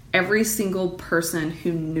every single person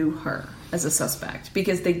who knew her as a suspect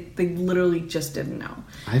because they literally just didn't know.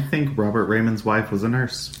 I think Robert Raymond's wife was a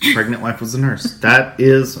nurse. Pregnant wife was a nurse. That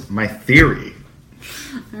is my theory.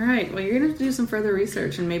 All right. Well, you're going to have to do some further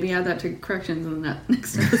research and maybe add that to corrections in the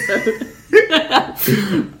next episode.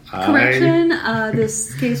 Correction,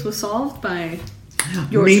 this case was solved by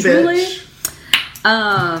yours truly.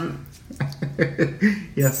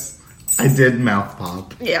 Yes, I did mouth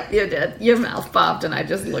pop. Yeah, you did. Your mouth popped and I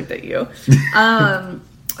just looked at you.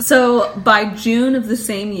 So by June of the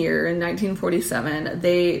same year, in 1947,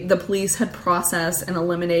 the police had processed and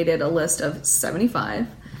eliminated a list of 75.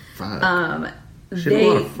 Fuck. She had a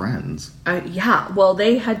lot of friends. Yeah, well,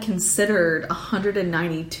 they had considered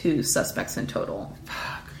 192 suspects in total.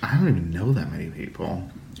 Fuck, I don't even know that many people.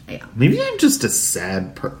 Yeah. Maybe I'm just a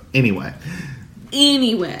sad Anyway,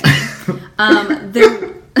 there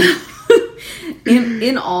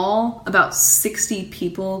in all, about 60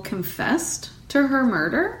 people confessed to her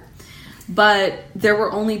murder, but there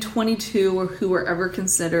were only 22 who were ever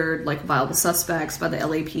considered like viable suspects by the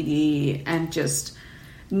LAPD, and just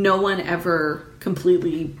no one ever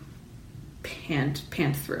completely panned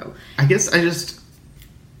through. I guess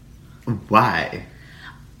why?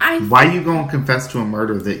 Why you gonna confess to a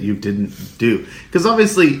murder that you didn't do? Because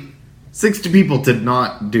obviously 60 people did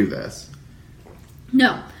not do this.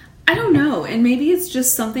 No. I don't know. And maybe it's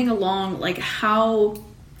just something along, like, how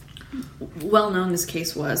well-known this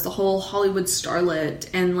case was. The whole Hollywood starlet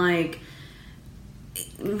and, like,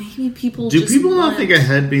 maybe people Do just people not think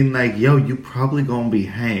ahead being like, yo, you probably gonna be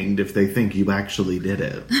hanged if they think you actually did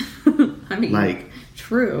it? I mean, like,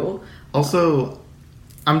 true. Also,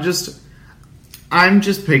 I'm just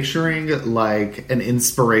picturing, like, an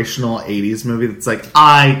inspirational 80s movie that's like,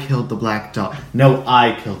 I killed the black dog. No,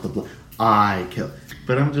 I killed the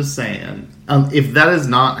But I'm just saying, if that is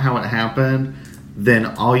not how it happened, then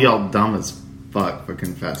all y'all dumb as fuck for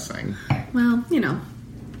confessing. Well, you know.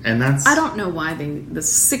 And that's... I don't know why the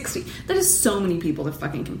 60... That is so many people to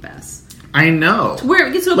fucking confess. I know. Where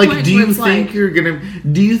it gets to a like, point do where you it's think like... you're gonna...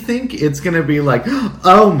 Do you think it's gonna be like,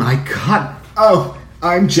 oh my god, oh,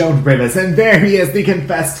 I'm Joan Rivers, and there he is, the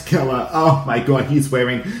confessed killer. Oh my god, he's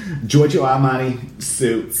wearing Giorgio Armani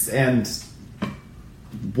suits and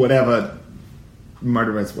whatever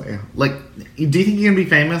murderers wear. Like, do you think you're gonna be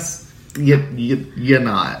famous? You're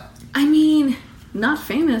not. I mean, not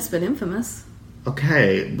famous, but infamous.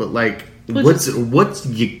 Okay, but like, what's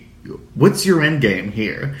your end game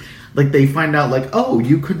here? Like, they find out, like, oh,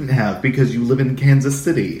 you couldn't have because you live in Kansas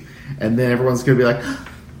City, and then everyone's gonna be like,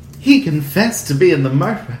 he confessed to being the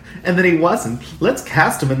murderer, and then he wasn't. Let's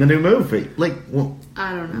cast him in the new movie. Like, well,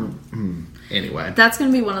 I don't know. Anyway, that's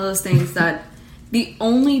gonna be one of those things that the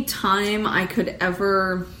only time I could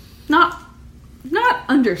ever not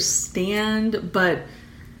understand, but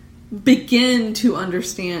begin to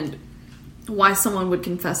understand why someone would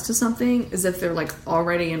confess to something is if they're, like,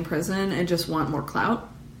 already in prison and just want more clout.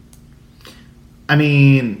 I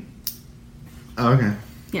mean, okay.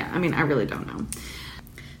 Yeah, I mean, I really don't know.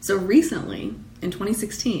 So recently, in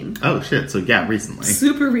 2016... Oh, shit. So, yeah, recently.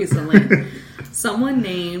 Super recently. Someone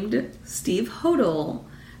named Steve Hodel,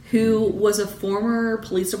 who was a former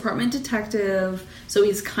police department detective, so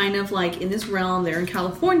he's kind of, like, in this realm there in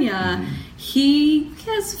California. He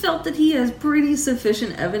has felt that he has pretty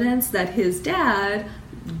sufficient evidence that his dad,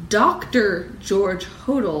 Dr. George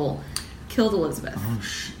Hodel, killed Elizabeth. Oh,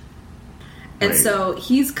 shit. And so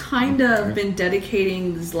he's kind of been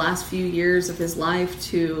dedicating these last few years of his life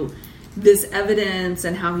to this evidence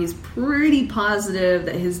and how he's pretty positive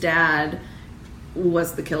that his dad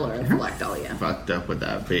was the killer of Black Dahlia. Fucked up would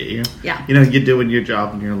that be? Yeah. You know, you're doing your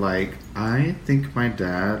job and you're like, I think my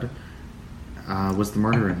dad was the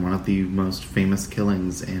murderer in one of the most famous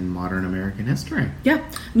killings in modern American history. Yeah.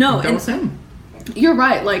 No, that was him. You're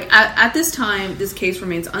right. Like, at this time, this case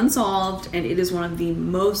remains unsolved, and it is one of the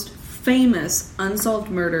most famous unsolved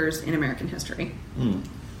murders in American history.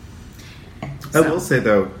 I will say,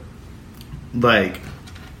 though, like,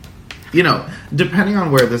 you know, depending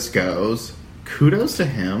on where this goes, kudos to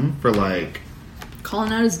him for, like...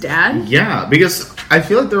 calling out his dad? Yeah, because I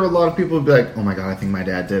feel like there are a lot of people who be like, oh my god, I think my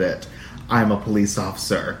dad did it. I'm a police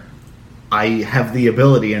officer. I have the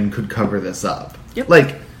ability and could cover this up. Yep.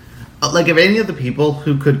 Like if any of the people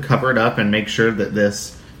who could cover it up and make sure that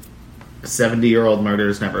this 70-year-old murder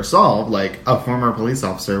is never solved, like a former police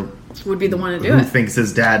officer would be the one to do who it. thinks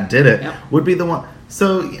his dad did it, yep. would be the one.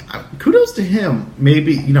 So kudos to him.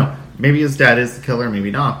 Maybe, you know, maybe his dad is the killer,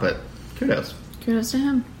 maybe not, but kudos. Kudos to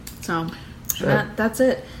him. So that's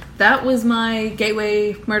it. That was my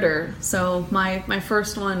gateway murder. So my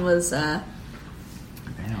first one was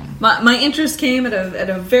my interest came at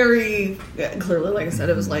a very clearly, like I said,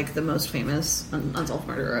 it was like the most famous unsolved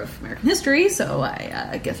murder of American history. So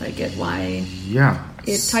I guess I get why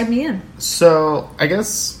it tied me in. So I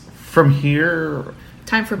guess from here,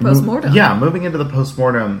 time for postmortem. Moving into the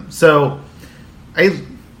postmortem. So a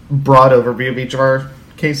broad overview of each of our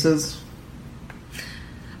cases.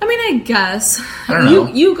 I mean, I guess. I don't know.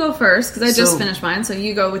 You go first, because I just finished mine, so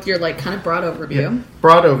you go with your, like, kind of broad overview. Yeah.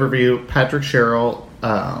 Broad overview, Patrick Sherrill,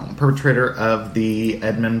 perpetrator of the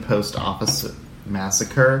Edmond Post Office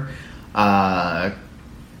massacre. The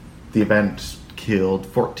event killed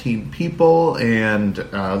 14 people and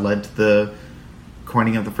led to the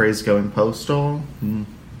coining of the phrase going postal.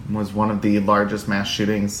 Was one of the largest mass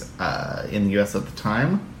shootings in the U.S. at the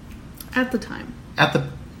time. At the time. At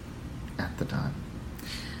the time.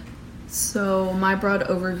 So, my broad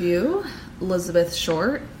overview, Elizabeth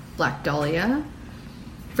Short, Black Dahlia,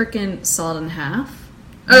 freaking sawed in half.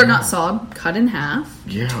 Or not sawed, cut in half.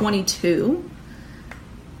 Yeah. 22.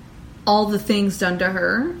 All the things done to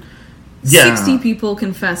her. Yeah. 60 people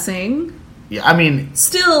confessing. Yeah, I mean...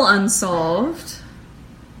 Still unsolved.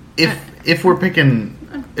 If we're picking...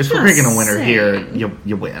 If we're picking a winner here,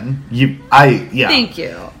 you win. Thank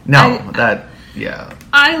you. No, yeah.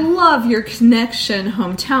 I love your connection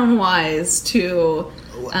hometown-wise to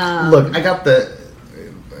Look, I got the...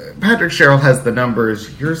 Patrick Cheryl has the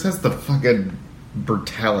numbers. Yours has the fucking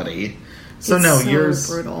brutality. So It's no, so yours...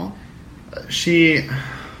 brutal. She...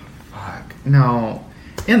 Fuck. No.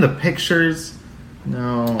 And the pictures...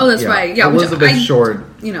 No. Oh, that's right. Yeah, which Elizabeth Short...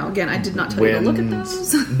 You know, again, I did not tell you to look at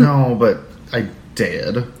wins. those. No, but I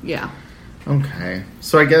did. Yeah. Okay.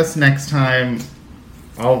 So I guess next time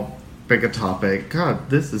I'll pick a topic.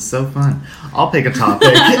 God, this is so fun. I'll pick a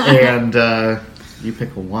topic and you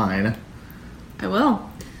pick a wine. I will.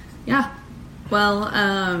 Yeah. Well,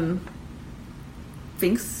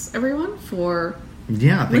 thanks everyone for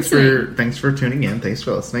thanks for tuning in. Thanks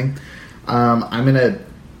for listening. I'm gonna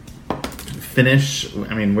finish.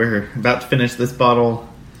 I mean, we're about to finish this bottle.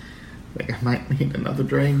 Like, I might need another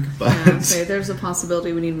drink, but okay, there's a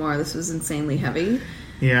possibility we need more. This was insanely heavy.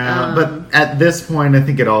 Yeah, but at this point, I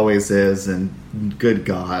think it always is. And good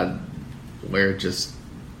God, we're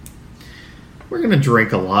gonna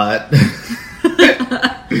drink a lot.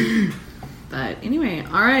 But anyway,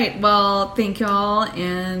 all right. Well, thank y'all,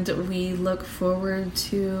 and we look forward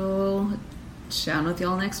to chatting with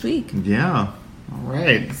y'all next week. Yeah. All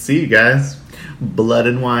right. See you guys. Blood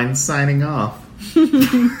and Wine signing off.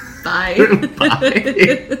 Bye.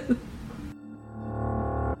 Bye.